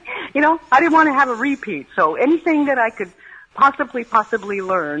 Mm-hmm. You know, I didn't want to have a repeat. So anything that I could possibly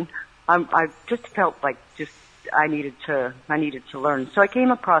learn, I just felt like I needed to learn. So I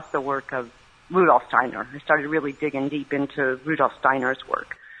came across the work of Rudolph Steiner. I started really digging deep into Rudolph Steiner's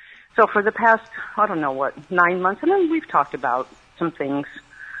work. So for the past, 9 months, and then we've talked about some things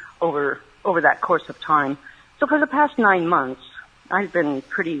over that course of time. So for the past 9 months, I've been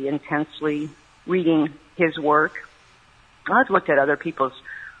pretty intensely reading his work. I've looked at other people's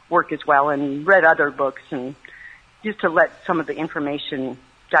work as well and read other books, and just to let some of the information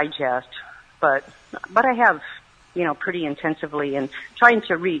digest. But I have, you know, pretty intensively, and trying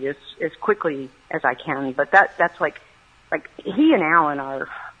to read as quickly as I can. But that's like he and Alan are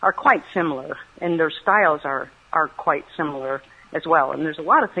quite similar, and their styles are quite similar as well. And there's a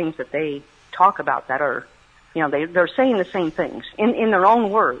lot of things that they talk about that are, you know, they're saying the same things in their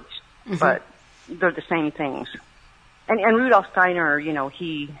own words, mm-hmm. but they're the same things. And Rudolph Steiner, you know,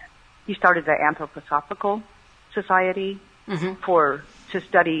 he started the Anthroposophical Society mm-hmm. to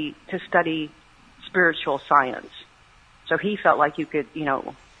study spiritual science. So he felt like you could, you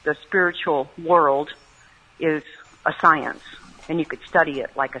know, the spiritual world is a science, and you could study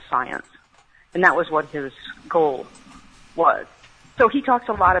it like a science. And that was what his goal was. So he talks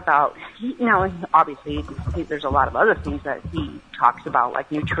a lot about, obviously there's a lot of other things that he talks about,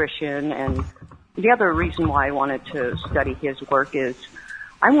 like nutrition. And the other reason why I wanted to study his work is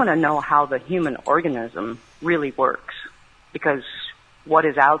I want to know how the human organism really works, because what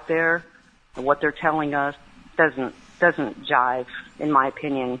is out there and what they're telling us doesn't jive, in my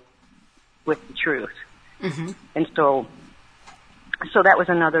opinion, with the truth. Mm-hmm. And so that was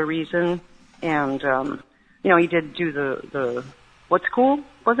another reason. And, you know, he did do the what school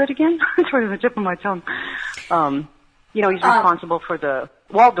was it again? It's right on the tip of my tongue. You know, he's responsible for the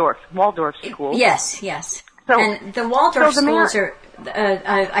Waldorf school. Yes. So, and the Waldorf schools are,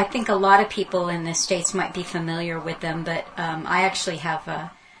 I think a lot of people in the States might be familiar with them, but I actually have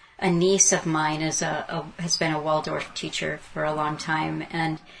a niece of mine has been a Waldorf teacher for a long time,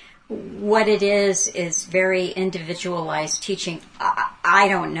 and what it is very individualized teaching. I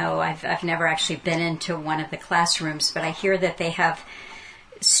don't know. I've never actually been into one of the classrooms, but I hear that they have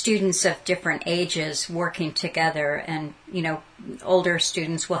students of different ages working together, and, you know, older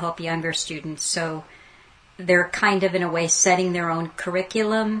students will help younger students. So they're kind of in a way setting their own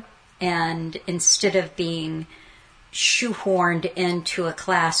curriculum, and instead of being shoehorned into a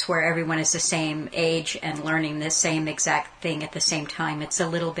class where everyone is the same age and learning the same exact thing at the same time, it's a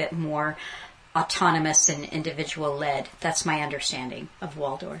little bit more autonomous and individual led. That's my understanding of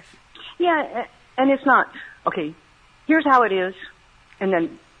Waldorf. Yeah, and it's not, okay, here's how it is, and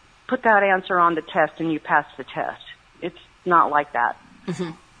then put that answer on the test and you pass the test. It's not like that.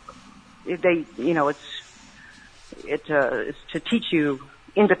 Mm-hmm. It's to teach you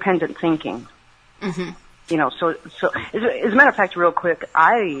independent thinking. Mm-hmm. So as a matter of fact, real quick,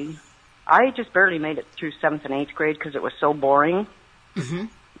 I just barely made it through 7th and 8th grade because it was so boring. Mm-hmm.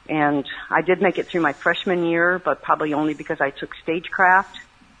 And I did make it through my freshman year, but probably only because I took stagecraft.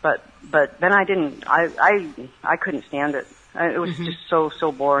 But then I didn't. I couldn't stand it. It was just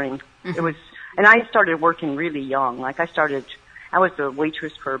so boring. Mm-hmm. It was, and I started working really young. Like I was the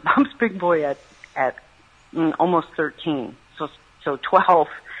waitress for Bob's Big Boy at almost 13. So 12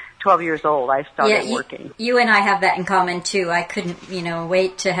 years old, I started working. You and I have that in common too. I couldn't,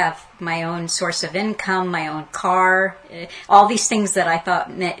 wait to have my own source of income, my own car, all these things that I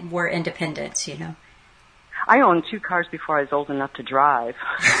thought were independence, I owned 2 cars before I was old enough to drive.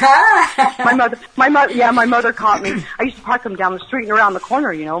 my mother caught me. I used to park them down the street and around the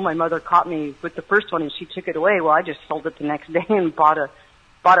corner, My mother caught me with the first one and she took it away. Well, I just sold it the next day and bought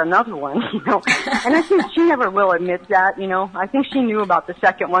another one, And I think she never will admit that, I think she knew about the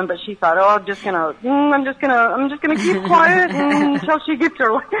second one, but she thought, I'm just gonna keep quiet until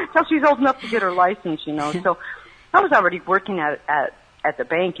she's old enough to get her license, So I was already working at the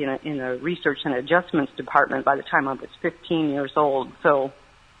bank in the research and adjustments department by the time I was 15 years old. So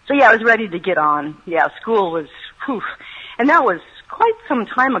yeah, I was ready to get on. Yeah, school was, and that was quite some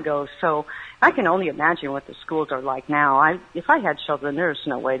time ago. So I can only imagine what the schools are like now. If I had children, there's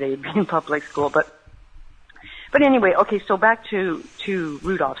no way they'd be in public school. But anyway, okay. So back to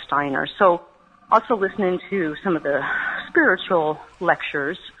Rudolph Steiner. So also listening to some of the spiritual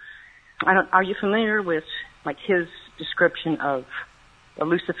lectures. Are you familiar with like his description of the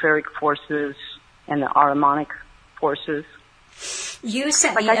Luciferic forces and the Ahrimanic forces? You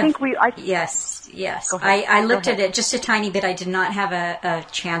sent me. Yes. I looked at it just a tiny bit. I did not have a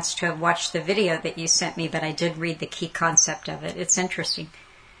chance to watch the video that you sent me, but I did read the key concept of it. It's interesting.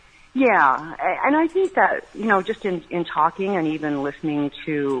 Yeah, and I think that, just in talking and even listening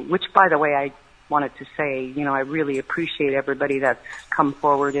to, which by the way, I wanted to say, I really appreciate everybody that's come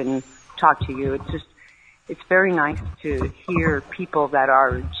forward and talked to you. It's very nice to hear people that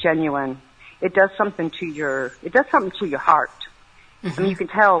are genuine. It does something to your heart. Mm-hmm. I mean, you can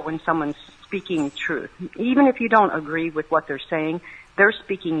tell when someone's speaking truth. Even if you don't agree with what they're saying, they're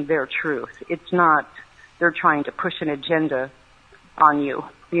speaking their truth. It's not, they're trying to push an agenda on you.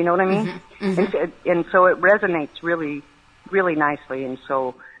 You know what I mean? Mm-hmm. Mm-hmm. And so it resonates really, really nicely. And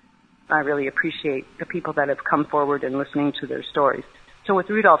so I really appreciate the people that have come forward and listening to their stories. So with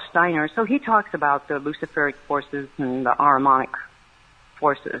Rudolph Steiner, so he talks about the Luciferic forces and the Ahrimanic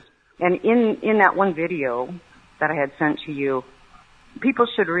forces. And in that one video that I had sent to you, people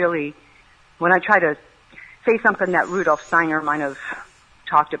should really, when I try to say something that Rudolph Steiner might have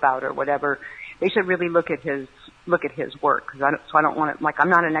talked about or whatever, they should really look at his work. I don't want to, like, I'm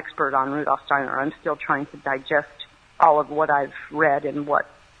not an expert on Rudolph Steiner. I'm still trying to digest all of what I've read and what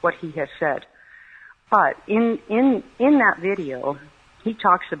he has said. But in that video, he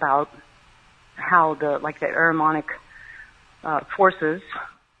talks about how the Ahrimanic forces,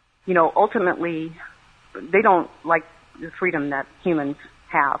 ultimately they don't like the freedom that humans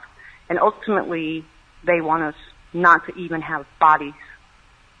have, and ultimately they want us not to even have bodies.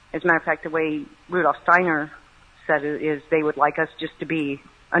 As a matter of fact, the way Rudolph Steiner said it is they would like us just to be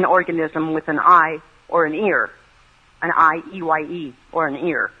an organism with an eye or an ear, an eye, E-Y-E, or an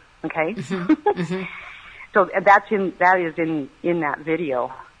ear. Okay. Mm-hmm. Mm-hmm. So that is in that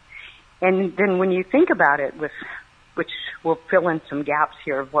video. And then when you think about it, which will fill in some gaps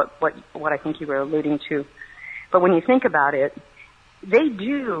here of what I think you were alluding to. But when you think about it, they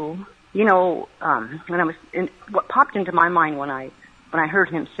do, what popped into my mind when I heard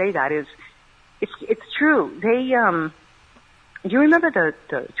him say that is, it's true. They, do you remember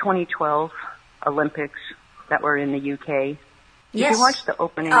the 2012 Olympics that were in the UK? Yes. Did you watch the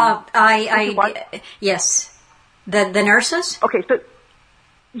opening? Yes. The nurses? Okay, so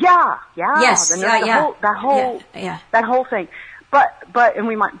yeah. Yes. That whole thing. But and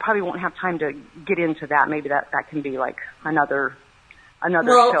we probably won't have time to get into that. Maybe that can be like another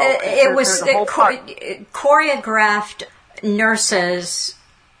show. It was choreographed nurses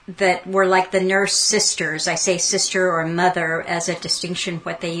that were like the nurse sisters. I say sister or mother as a distinction,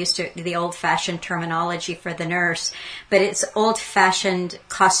 what they used to, the old-fashioned terminology for the nurse. But it's old-fashioned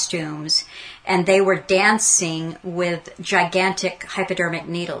costumes, and they were dancing with gigantic hypodermic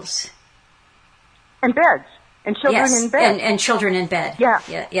needles. And beds. And children in bed. And children in bed. Yeah.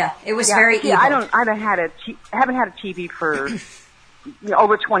 It was very evil. I haven't had a TV for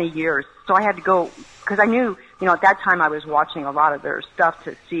over 20 years. So I had to go, because I knew, at that time I was watching a lot of their stuff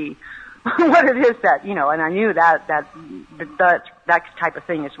to see what it is that, and I knew that type of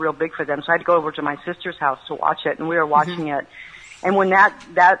thing is real big for them. So I had to go over to my sister's house to watch it, and we were watching it. And when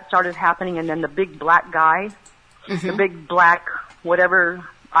that started happening, and then the big black guy, the big black whatever,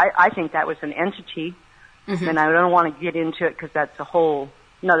 I think that was an entity. And I don't want to get into it because that's a whole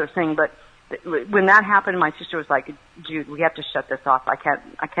another thing. But when that happened, my sister was like, "Jude, we have to shut this off. I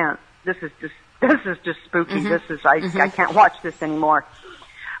can't. This is just spooky. I can't watch this anymore."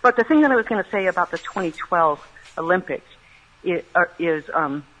 But the thing that I was going to say about the 2012 Olympics is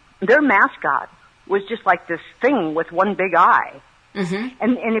their mascot was just like this thing with one big eye.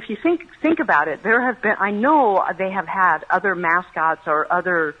 And if you think about it, I know they have had other mascots or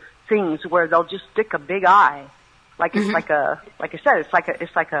other things where they'll just stick a big eye, like it's like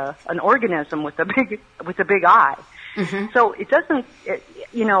it's like an organism with a big eye. So it doesn't,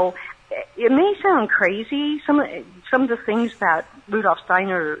 it may sound crazy. Some of the things that Rudolph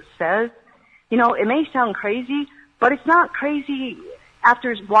Steiner says, it may sound crazy, but it's not crazy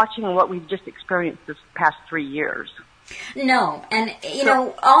after watching what we've just experienced this past 3 years. No, and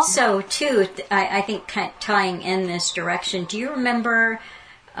also too, I think kind of tying in this direction. Do you remember?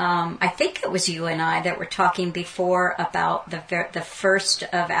 I think it was you and I that were talking before about the first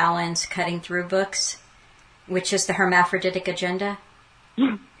of Alan's cutting through books, which is the Hermaphroditic Agenda.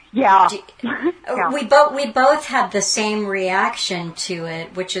 Yeah. We both had the same reaction to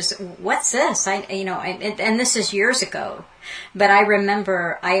it, which is, what's this? And this is years ago, but I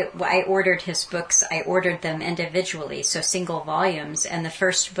remember I ordered his books. I ordered them individually, so single volumes, and the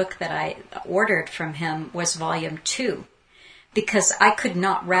first book that I ordered from him was volume 2. Because I could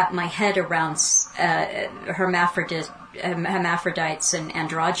not wrap my head around hermaphrodites and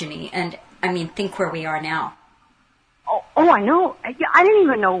androgyny. And, think where we are now. Oh, I know. I didn't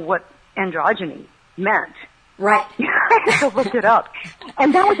even know what androgyny meant. Right. I had to look it up.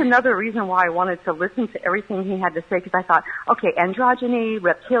 And that was another reason why I wanted to listen to everything he had to say, because I thought, okay, androgyny,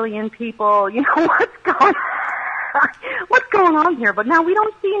 reptilian people, what's going on here? But now we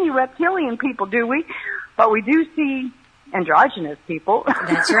don't see any reptilian people, do we? But we do see androgynous people.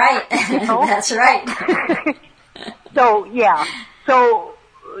 That's right. That's right.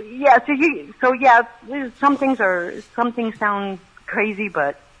 Some things sound crazy,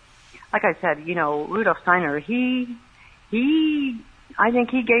 but like I said, Rudolph Steiner, I think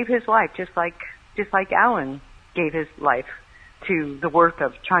he gave his life just like Alan gave his life to the work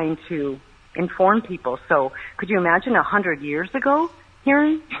of trying to inform people. So could you imagine 100 years ago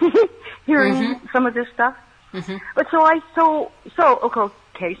hearing some of this stuff? But so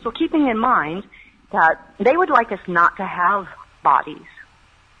keeping in mind that they would like us not to have bodies.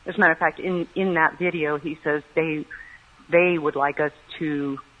 As a matter of fact, in that video, he says they would like us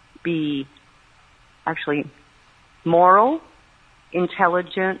to be actually moral,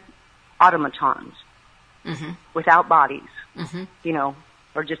 intelligent automatons without bodies,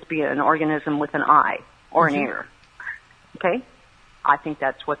 or just be an organism with an eye or an ear. Okay? I think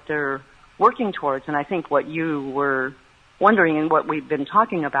that's what they're working towards, and I think what you were wondering and what we've been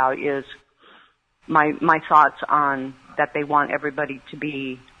talking about is my thoughts on that they want everybody to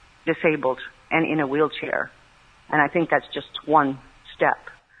be disabled and in a wheelchair. And I think that's just one step.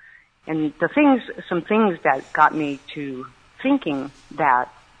 And some things that got me to thinking that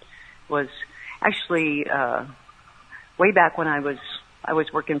was actually way back when I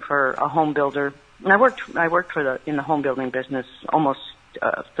was working for a home builder, and I worked in the home building business almost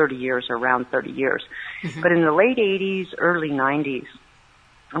 30 years, or around 30 years. But in the late 80s, early 90s,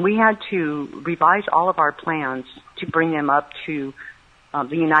 we had to revise all of our plans to bring them up to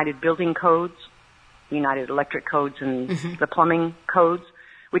the United Building Codes, the United Electric Codes, and the plumbing codes,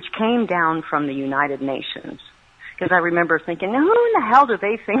 which came down from the United Nations. Because I remember thinking, who in the hell do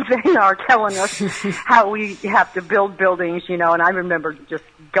they think they are telling us how we have to build buildings, and I remember just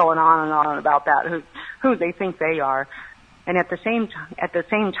going on and on about that, who they think they are. And at the same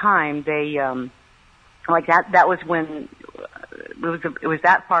time, they, that was when, it was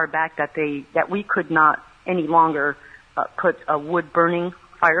that far back that we could not any longer put a wood burning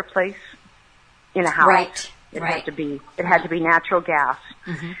fireplace in a house. Right. It had to be natural gas.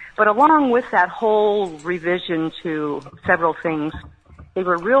 But along with that whole revision to several things, they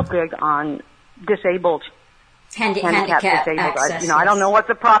were real big on disabled, handicapped disabled. Access, I don't know what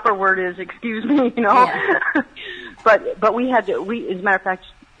the proper word is. Excuse me. Yeah. but we had to. As a matter of fact,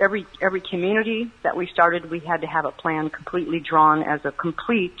 every community that we started, we had to have a plan completely drawn as a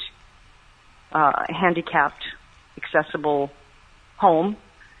complete handicapped, accessible home.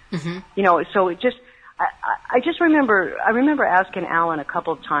 Mm-hmm. So it just. I remember asking Alan a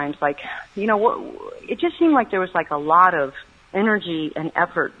couple of times, like, it just seemed like there was like a lot of energy and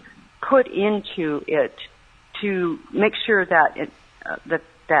effort put into it to make sure that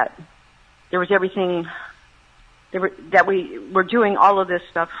that there was everything, that we were doing all of this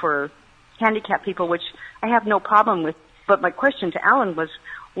stuff for handicapped people, which I have no problem with. But my question to Alan was,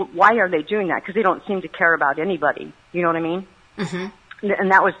 why are they doing that? Because they don't seem to care about anybody. You know what I mean? Mm-hmm.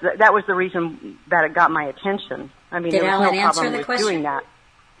 And that was the reason that it got my attention. I mean, Did there was Alan no answer problem the with question? doing that.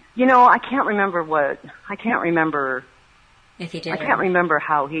 I can't remember if he did. I can't remember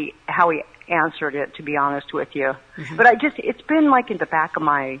how he answered it, to be honest with you. Mm-hmm. But it's been like at the back of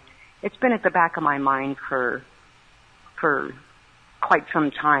my mind for quite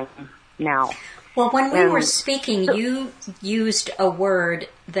some time now. Well, when we were speaking, you used a word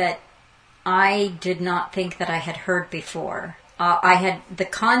that I did not think that I had heard before. I had the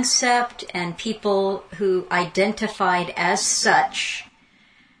concept and people who identified as such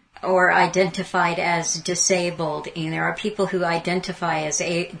or identified as disabled. And there are people who identify as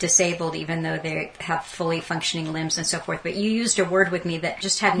disabled even though they have fully functioning limbs and so forth. But you used a word with me that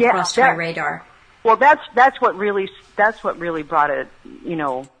just hadn't crossed my radar. Well, that's what really brought it,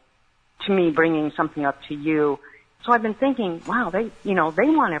 to me, bringing something up to you. So I've been thinking, wow, they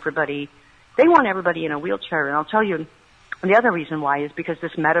want everybody in a wheelchair. And I'll tell you, the other reason why is because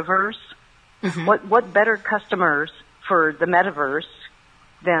this Metaverse, mm-hmm. what better customers for the Metaverse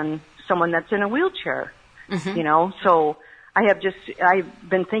than someone that's in a wheelchair, mm-hmm. So I've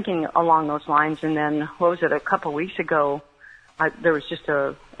been thinking along those lines, and then, a couple weeks ago, there was just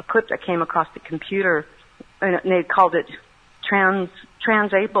a clip that came across the computer, and they called it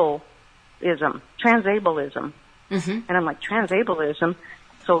Transableism. Mm-hmm. And I'm like, Transableism?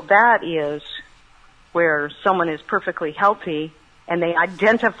 So that is where someone is perfectly healthy and they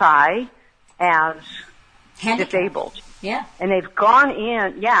identify as disabled. Yeah. And they've gone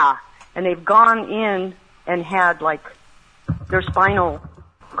in and had like their spinal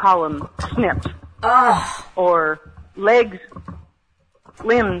column snipped. Or limbs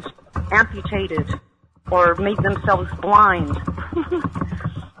amputated or made themselves blind.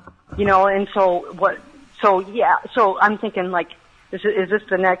 And so I'm thinking like, is this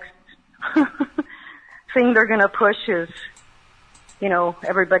the next thing they're going to push is,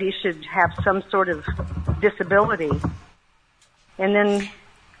 everybody should have some sort of disability. And then,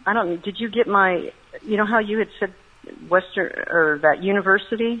 I don't know, did you get my, how you had said that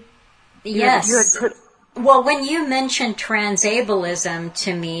university? Yes. Well, when you mentioned transableism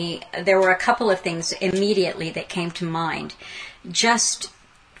to me, there were a couple of things immediately that came to mind. Just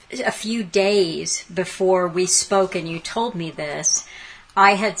a few days before we spoke and you told me this,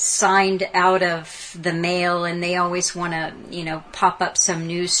 I had signed out of the mail, and they always want to, pop up some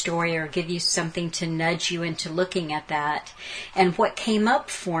news story or give you something to nudge you into looking at that. And what came up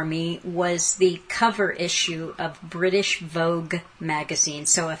for me was the cover issue of British Vogue magazine,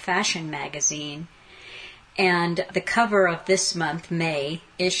 so a fashion magazine. And the cover of this month, May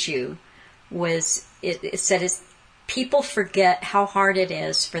issue, was, it said, people forget how hard it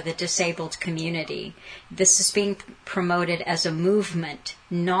is for the disabled community. This is being promoted as a movement,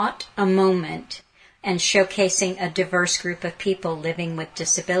 not a moment, and showcasing a diverse group of people living with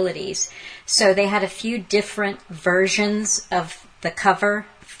disabilities. So they had a few different versions of the cover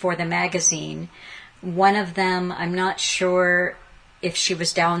for the magazine. One of them, I'm not sure if she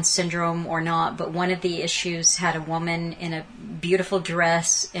was Down syndrome or not, but one of the issues had a woman in a beautiful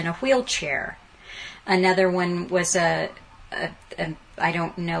dress in a wheelchair. Another one was I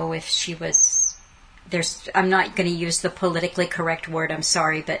don't know if she was, I'm not going to use the politically correct word, I'm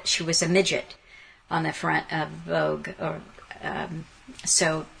sorry, but she was a midget on the front of Vogue.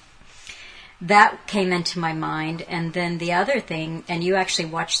 So that came into my mind. And then the other thing, and you actually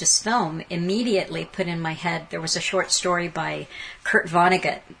watched this film, immediately put in my head, there was a short story by Kurt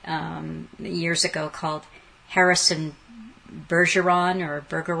Vonnegut years ago called Harrison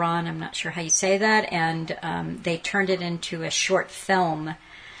Bergeron, I'm not sure how you say that, and they turned it into a short film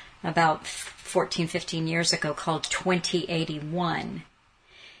about 15 years ago called 2081.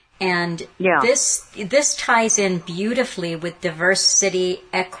 And this ties in beautifully with diversity,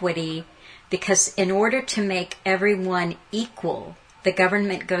 equity, because in order to make everyone equal the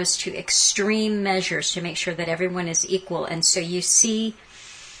government goes to extreme measures to make sure that everyone is equal. And so you see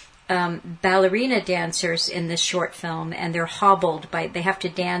ballerina dancers in this short film, and they're hobbled they have to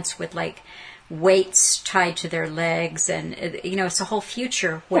dance with like weights tied to their legs, and it's a whole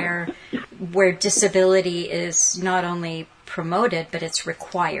future where disability is not only promoted but it's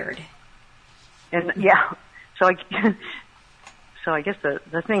required. And so I guess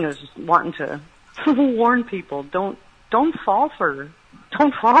the thing is wanting to warn people, don't fall for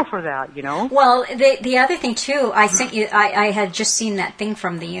that, Well, the other thing too, I sent you. I had just seen that thing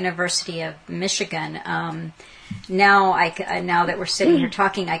from the University of Michigan. Now that we're sitting here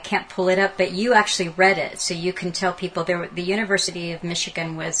talking, I can't pull it up, but you actually read it, so you can tell people. The University of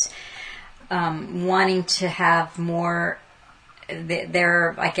Michigan was wanting to have more.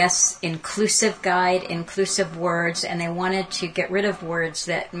 Their, I guess, inclusive guide, inclusive words, and they wanted to get rid of words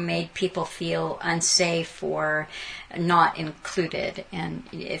that made people feel unsafe or not included. And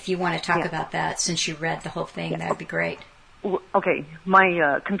if you want to talk about that, since you read the whole thing, that would be great. Okay,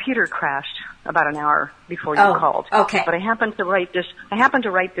 my computer crashed about an hour before you called. Okay. But I happened to write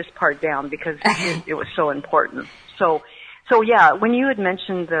this part down because it was so important. So yeah, when you had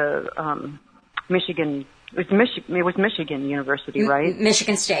mentioned the Michigan. It was Michigan University, right?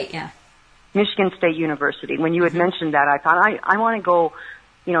 Michigan State, yeah. Michigan State University. When you had mentioned that, I thought, I want to go,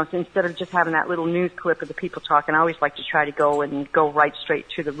 so instead of just having that little news clip of the people talking, I always like to try to go right straight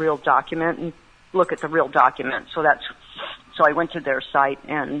to the real document and look at the real document. So I went to their site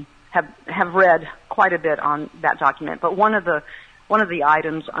and have read quite a bit on that document. But one of the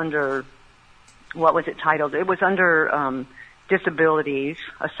items under, what was it titled? It was under disabilities,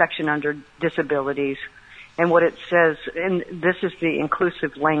 a section under disabilities. And what it says, and this is the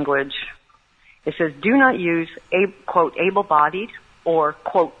inclusive language, it says, do not use, quote, able-bodied or,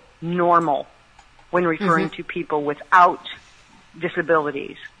 quote, normal when referring to people without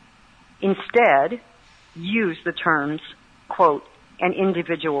disabilities. Instead, use the terms, quote, an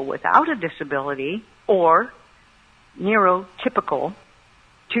individual without a disability or neurotypical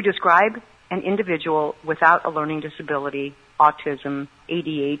to describe an individual without a learning disability, autism,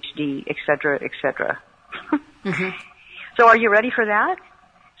 ADHD, etc., etc. So are you ready for that?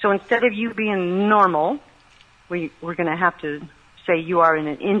 So instead of you being normal, we're going to have to say you are an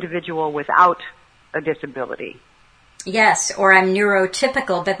individual without a disability. Yes, or I'm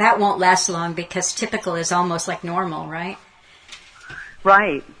neurotypical, but that won't last long because typical is almost like normal, right?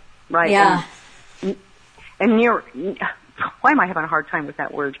 Right. Yeah. And why am I having a hard time with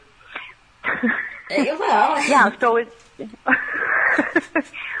that word? Well. Yeah, so it's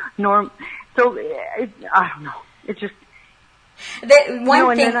So I don't know. It's just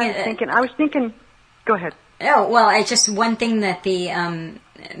one thing. I was thinking. Go ahead. Oh well, one thing that the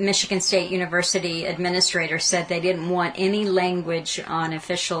Michigan State University administrator said, they didn't want any language on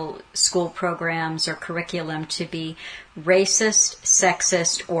official school programs or curriculum to be racist,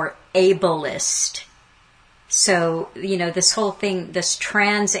 sexist, or ableist. So, this whole thing, this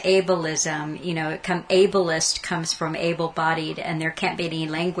transableism, ableist comes from able-bodied, and there can't be any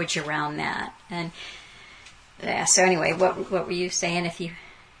language around that. And so anyway, what were you saying?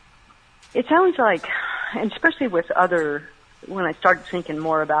 It sounds like, and especially with when I started thinking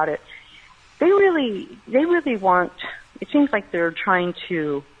more about it, they really want, it seems like they're trying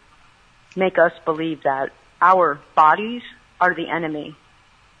to make us believe that our bodies are the enemy.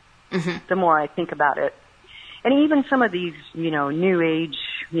 The more I think about it. And even some of these, new age,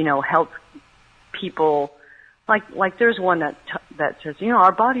 health people, like there's one that says,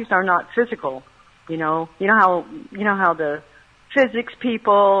 our bodies are not physical. You know how the physics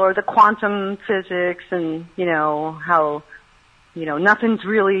people or the quantum physics and, how, nothing's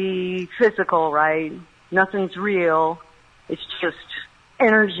really physical, right? Nothing's real. It's just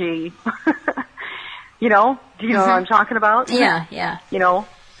energy. Do you know what I'm talking about? Yeah.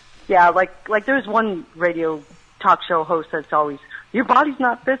 Yeah, like there's one radio talk show host that's always, your body's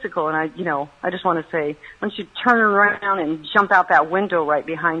not physical, and I just want to say, why don't you turn around and jump out that window right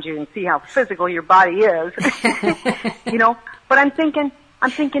behind you and see how physical your body is, But I'm thinking,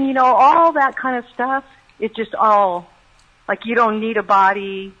 all that kind of stuff, it's just all, like you don't need a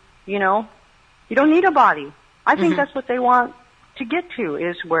body, you don't need a body. I think that's what they want to get to,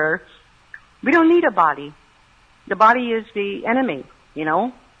 is where we don't need a body. The body is the enemy,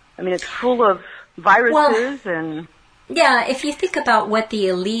 I mean, it's full of viruses and... Yeah, if you think about what the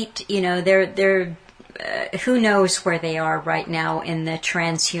elite, they're who knows where they are right now in the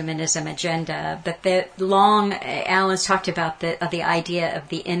transhumanism agenda, but Alan's talked about the idea of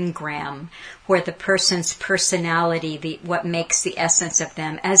the engram, where the person's personality, what makes the essence of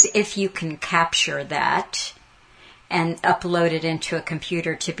them, as if you can capture that. and uploaded into a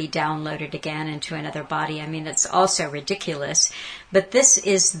computer to be downloaded again into another body. I mean, it's also ridiculous. But this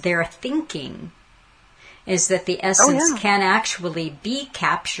is their thinking, is that the essence can actually be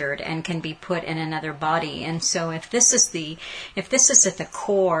captured and can be put in another body. And so if this is at the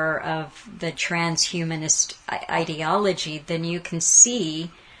core of the transhumanist ideology, then you can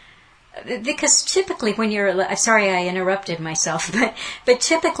see, because typically when you're, sorry I interrupted myself, but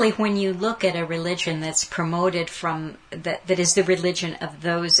typically when you look at a religion that's promoted from, that is the religion of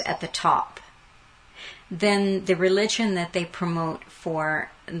those at the top, then the religion that they promote for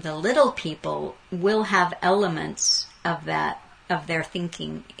the little people will have elements of that, of their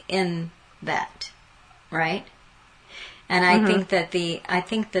thinking in that, right? And I think that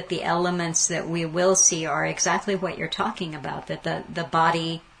the elements that we will see are exactly what you're talking about, that the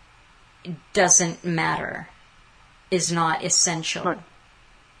body doesn't matter, is not essential.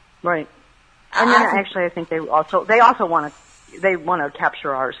 Right. And then actually I think they also want to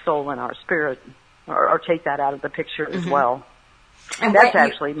capture our soul and our spirit, or take that out of the picture as well. And that's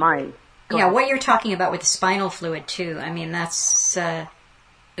actually what you're talking about with the spinal fluid too. I mean, that's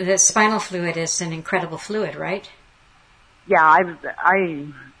the spinal fluid is an incredible fluid, right? Yeah, I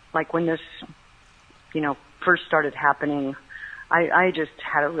like when this, first started happening, I just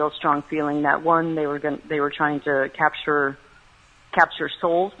had a real strong feeling that they were trying to capture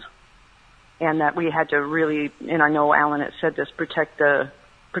souls, and that we had to really, and I know Alan had said this, protect the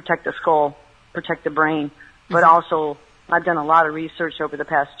skull, protect the brain, but also I've done a lot of research over the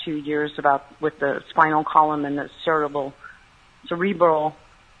past 2 years with the spinal column and the cerebral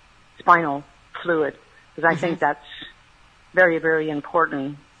spinal fluid, because I think that's very, very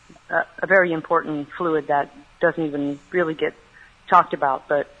important, a very important fluid that doesn't even really get talked about.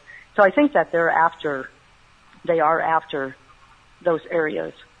 But so I think that they are after those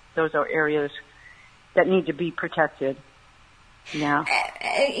areas. Those are areas that need to be protected. Yeah.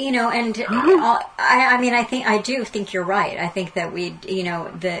 I do think you're right. I think that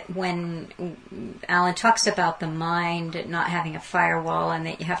that when Alan talks about the mind not having a firewall, and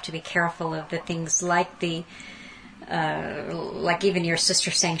that you have to be careful of the things like like even your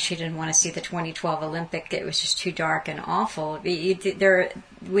sister saying she didn't want to see the 2012 Olympic, it was just too dark and awful. We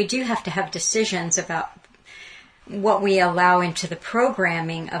do have to have decisions about what we allow into the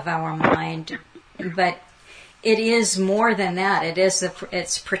programming of our mind, but it is more than that.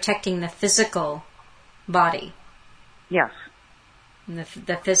 It's protecting the physical body. Yes. The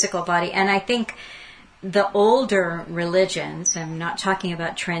physical body. And I think the older religions, I'm not talking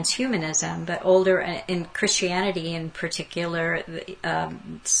about transhumanism, but older, in Christianity in particular,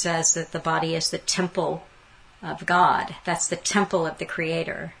 says that the body is the temple of God. That's the temple of the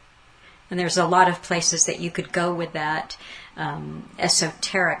Creator. And there's a lot of places that you could go with that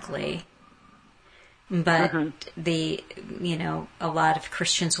esoterically. But a lot of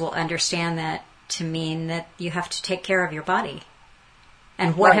Christians will understand that to mean that you have to take care of your body.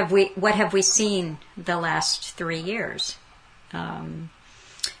 And what have we seen the last 3 years?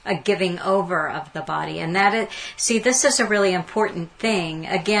 A giving over of the body, and this is a really important thing.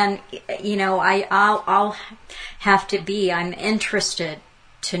 Again, I'll have to be. I'm interested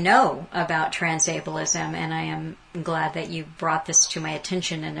to know about transableism, and I am glad that you brought this to my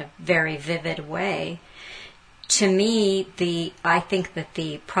attention in a very vivid way. To me, I think that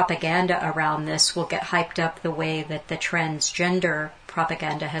the propaganda around this will get hyped up the way that the transgender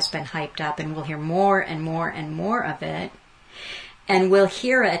propaganda has been hyped up, and we'll hear more and more and more of it. And we'll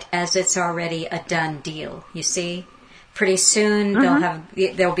hear it as it's already a done deal, you see? Pretty soon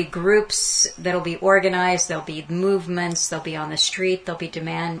there'll be groups that'll be organized, there'll be movements, they'll be on the street, there'll be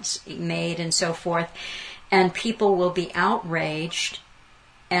demands made and so forth, and people will be outraged,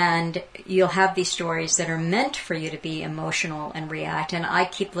 and you'll have these stories that are meant for you to be emotional and react. And I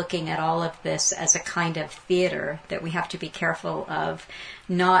keep looking at all of this as a kind of theater that we have to be careful of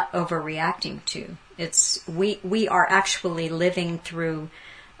not overreacting to. We are actually living through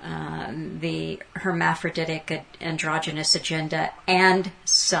the hermaphroditic androgynous agenda and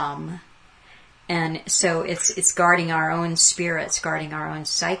some. And so it's guarding our own spirits, guarding our own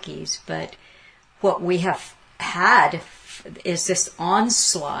psyches. But what we have had is this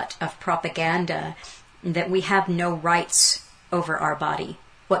onslaught of propaganda that we have no rights over our body,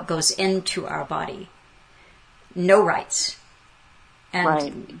 what goes into our body. No rights. And,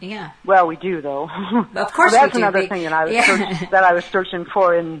 right. Yeah. Well, we do, though. Of course that's we do. Another thing that I was searching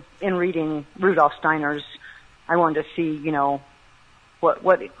for in reading Rudolph Steiner's. I wanted to see,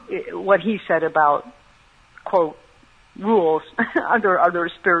 what he said about, quote, rules, other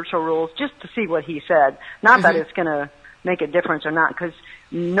spiritual rules, just to see what he said. Not that it's going to make a difference or not, because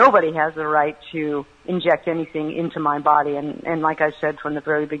nobody has the right to inject anything into my body. And like I said from the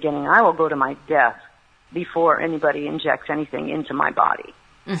very beginning, I will go to my death before anybody injects anything into my body.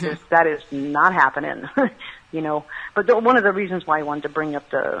 Mm-hmm. That is not happening, But one of the reasons why I wanted to bring up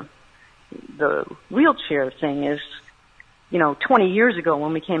the wheelchair thing is, 20 years ago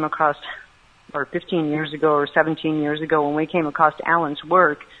when we came across, or 15 years ago or 17 years ago when we came across Alan's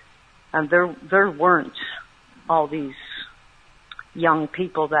work, there weren't all these young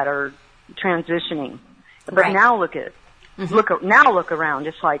people that are transitioning. But right. Now look around.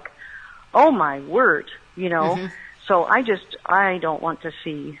 It's like, oh my word, Mm-hmm. So I don't want to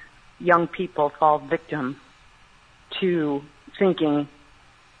see young people fall victim to thinking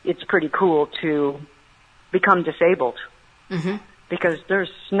it's pretty cool to become disabled. Mm-hmm. Because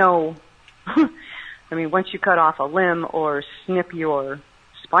there's no, once you cut off a limb or snip your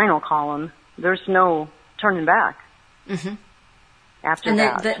spinal column, there's no turning back. Mm-hmm. After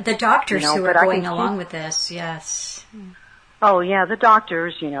that. And the doctors who are going along with this, yes. Oh yeah, the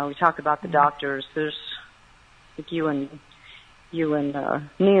doctors, we talk about the doctors. There's, like you and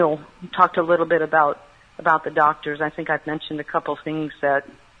Neil talked a little bit about the doctors. I think I've mentioned a couple things that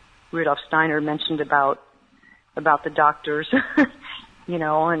Rudolph Steiner mentioned about the doctors,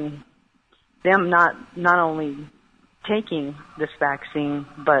 and them not only taking this vaccine,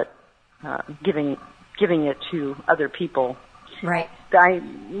 but giving it to other people. Right.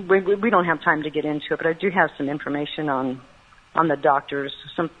 We don't have time to get into it, but I do have some information on the doctors,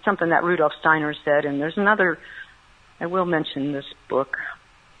 something that Rudolph Steiner said, and there's another, I will mention this book.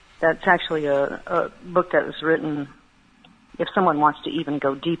 That's actually a book that was written, if someone wants to even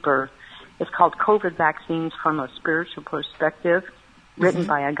go deeper. It's called COVID Vaccines from a Spiritual Perspective, written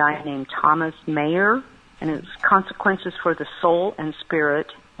by a guy named Thomas Mayer, and it's Consequences for the Soul and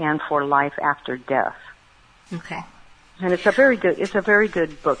Spirit and for Life After Death. Okay. And it's a very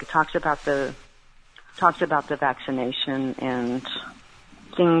good book. It talks about the vaccination and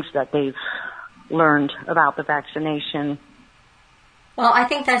things that they've learned about the vaccination. Well, I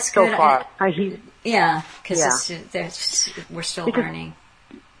think that's good. So far. Because we're still learning.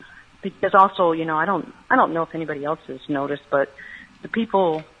 Because also, I don't know if anybody else has noticed, but the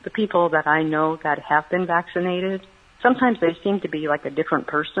people that I know that have been vaccinated, sometimes they seem to be like a different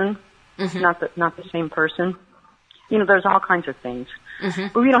person, not the same person. There's all kinds of things,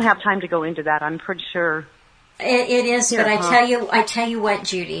 but we don't have time to go into that. I'm pretty sure it is. But I tell you what,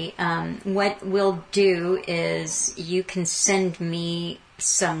 Judy. What we'll do is you can send me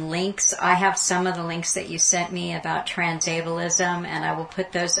some links. I have some of the links that you sent me about Transableism, and I will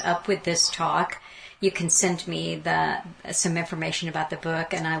put those up with this talk. You can send me some information about the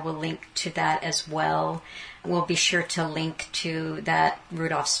book, and I will link to that as well. We'll be sure to link to that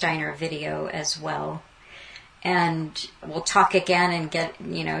Rudolph Steiner video as well. And we'll talk again and get,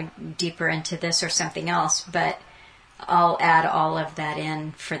 deeper into this or something else, but I'll add all of that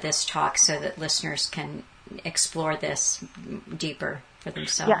in for this talk so that listeners can explore this deeper for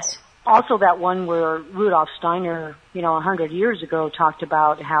themselves. Yes. Also that one where Rudolph Steiner, 100 years ago talked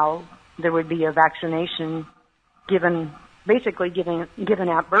about how there would be a vaccination given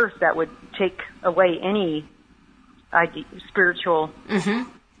at birth that would take away any spiritual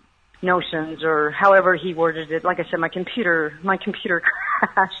notions, or however he worded it. Like I said, my computer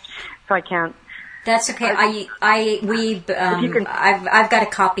crashed, so I can't. That's okay. I've got a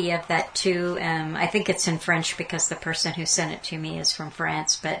copy of that too. I think it's in French because the person who sent it to me is from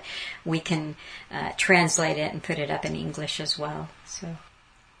France, but we can translate it and put it up in English as well. So.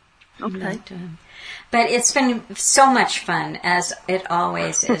 Okay. But it's been so much fun, as it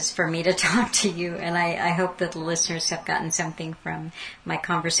always is, for me to talk to you, and I hope that the listeners have gotten something from my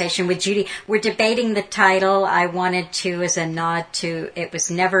conversation with Judy. We're debating the title. I wanted to, as a nod to, it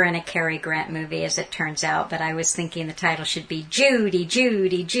was never in a Cary Grant movie, as it turns out, but I was thinking the title should be Judy,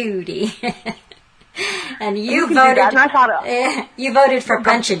 Judy, Judy. And you voted. You voted for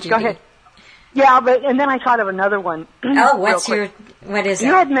Punch and Judy. Go ahead. Yeah, and then I thought of another one. Oh, what is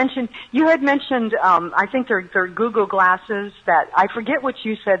it? You had mentioned, I think they're Google glasses that, I forget what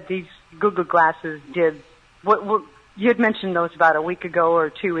you said these Google glasses did. What you had mentioned those about a week ago or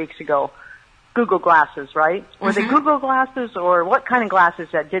 2 weeks ago. Google glasses, right? Were they Google glasses, or what kind of glasses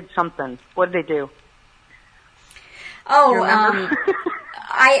that did something? What did they do? Oh,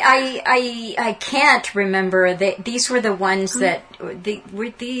 I can't remember. These were the ones that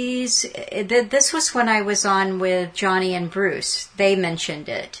this was when I was on with Johnny and Bruce. They mentioned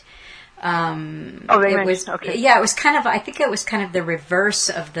it. Okay. Yeah, it was kind of. I think it was kind of the reverse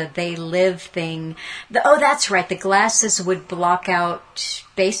of the They Live thing. That's right. The glasses would block out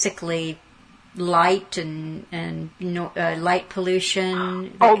basically light and light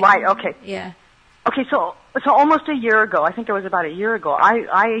pollution. Oh, light. Okay. Yeah. Okay, so almost a year ago, I think it was about a year ago,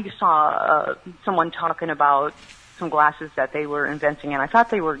 I saw someone talking about some glasses that they were inventing, and I thought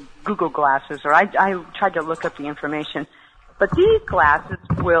they were Google glasses, or I tried to look up the information. But these glasses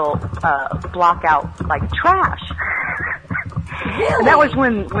will block out like trash. Really? And that was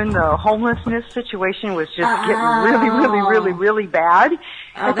when the homelessness situation was just getting really bad.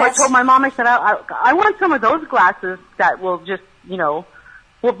 And so I told my mom, I said, I want some of those glasses that will just, will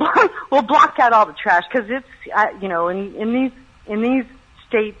block out all the trash, because it's, in these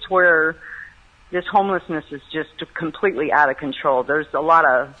states where this homelessness is just completely out of control. There's a lot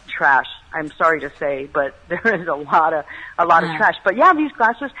of trash. I'm sorry to say, but there is a lot of trash. But yeah, these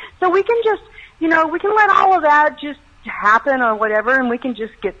glasses. So we can just, we can let all of that just happen or whatever, and we can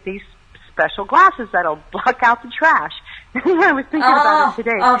just get these special glasses that'll block out the trash. I was thinking about it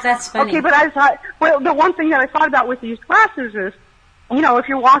today. Oh, that's funny. Okay, but I thought, well, the one thing that I thought about with these glasses is, if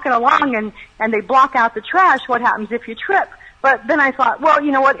you're walking along and they block out the trash, what happens if you trip? But then I thought, well,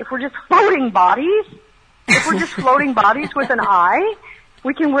 you know what, if we're just floating bodies with an eye,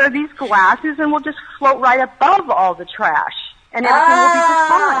 we can wear these glasses and we'll just float right above all the trash. And everything will be just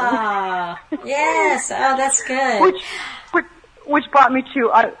fine. Yes. Oh, that's good. Which brought me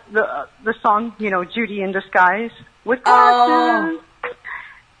to the song, Judy in Disguise with glasses.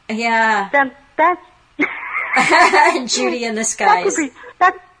 Oh, yeah. That's Judy in Disguise.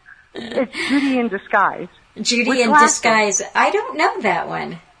 It's Judy in Disguise. Judy in Disguise. I don't know that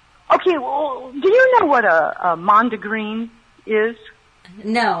one. Okay, well, do you know what a mondegreen is?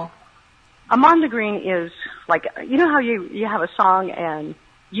 No. A mondegreen is like, how you have a song and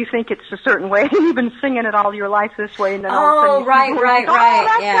you think it's a certain way and you've been singing it all your life this way, and then all of a sudden right,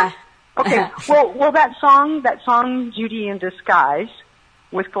 yeah. Okay, well that song Judy in Disguise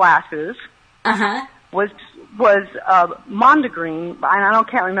with glasses was mondegreen, and I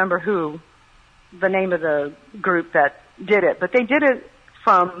can't remember who the name of the group that did it, but they did it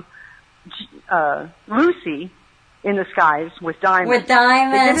from Lucy in the Skies with Diamonds. With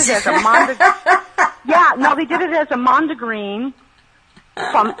Diamonds. They did it as a they did it as a mondegreen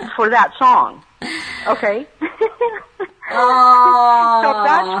for that song. Okay. Oh. So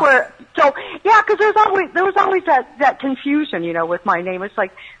that's where. So yeah, because there was always that confusion, with my name. It's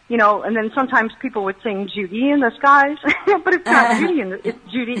like, and then sometimes people would sing Judy in the Skies, but it's not Judy it's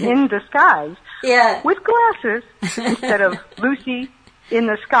Judy in Disguise. Yeah. With glasses instead of Lucy in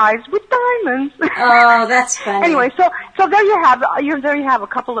the Skies with diamonds. Oh, that's funny. Anyway, so there you have a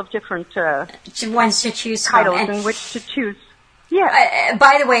couple of different ones to choose titles from. in which to choose. Yeah.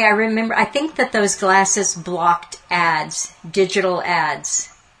 By the way, I think that those glasses blocked ads, digital ads.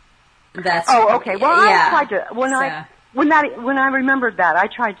 That's. Oh, okay. Well, yeah. I tried to when I remembered that, I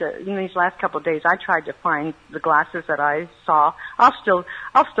tried to, in these last couple of days, I tried to find the glasses that I saw. I'll still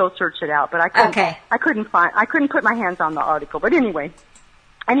search it out, but I couldn't I couldn't put my hands on the article. But anyway,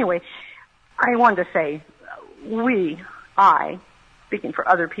 I wanted to say, I, speaking for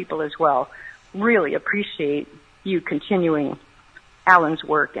other people as well, really appreciate you continuing Alan's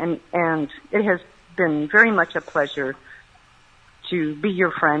work, and it has been very much a pleasure to be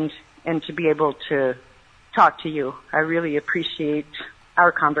your friend and to be able to talk to you. I really appreciate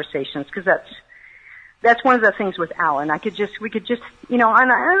our conversations, because that's one of the things with Alan. We could just, and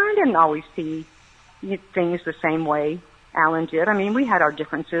I didn't always see things the same way Alan did. I mean, we had our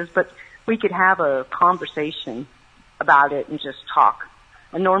differences, but we could have a conversation about it and just talk,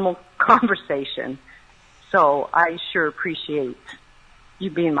 a normal conversation. So I sure appreciate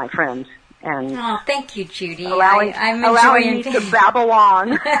you being my friend. And thank you, Judy. I'm allowing me to babble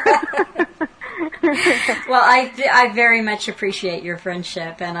on. Well, I very much appreciate your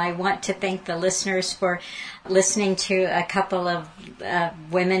friendship, and I want to thank the listeners for listening to a couple of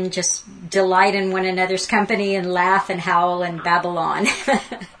women just delight in one another's company and laugh and howl and babble on.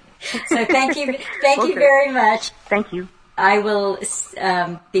 So thank you very much. Thank you. I will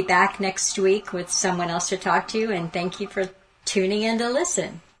be back next week with someone else to talk to, and thank you for tuning in to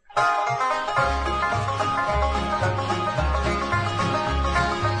listen.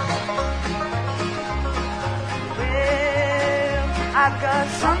 I've got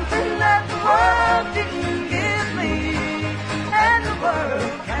something that the world didn't give me, and the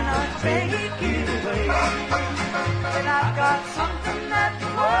world cannot take it away. And I've got something that the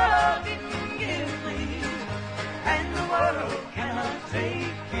world didn't give me, and the world cannot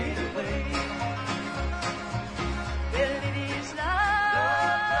take it away. Well, it is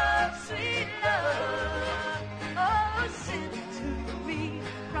love, sweet love, oh, sent to me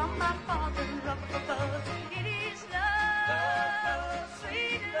from my